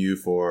all of you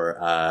for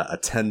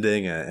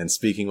attending and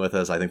speaking with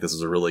us. I think this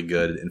was a really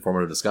good,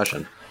 informative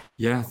discussion.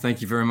 Yeah,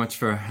 thank you very much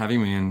for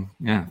having me. And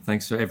yeah,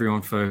 thanks to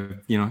everyone for,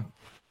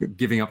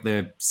 giving up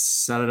their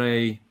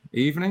Saturday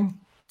evening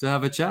to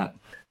have a chat.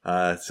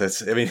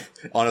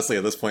 Honestly,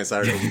 at this point,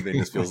 Saturday evening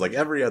just feels like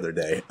every other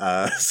day.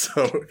 It's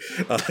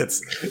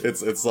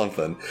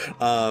something.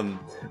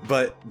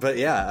 But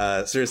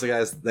yeah, seriously,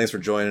 guys, thanks for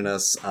joining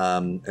us.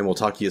 And we'll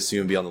talk to you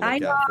soon. Be on the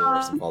lookout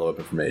for some follow-up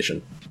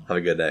information. Have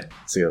a good day.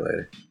 See you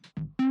later.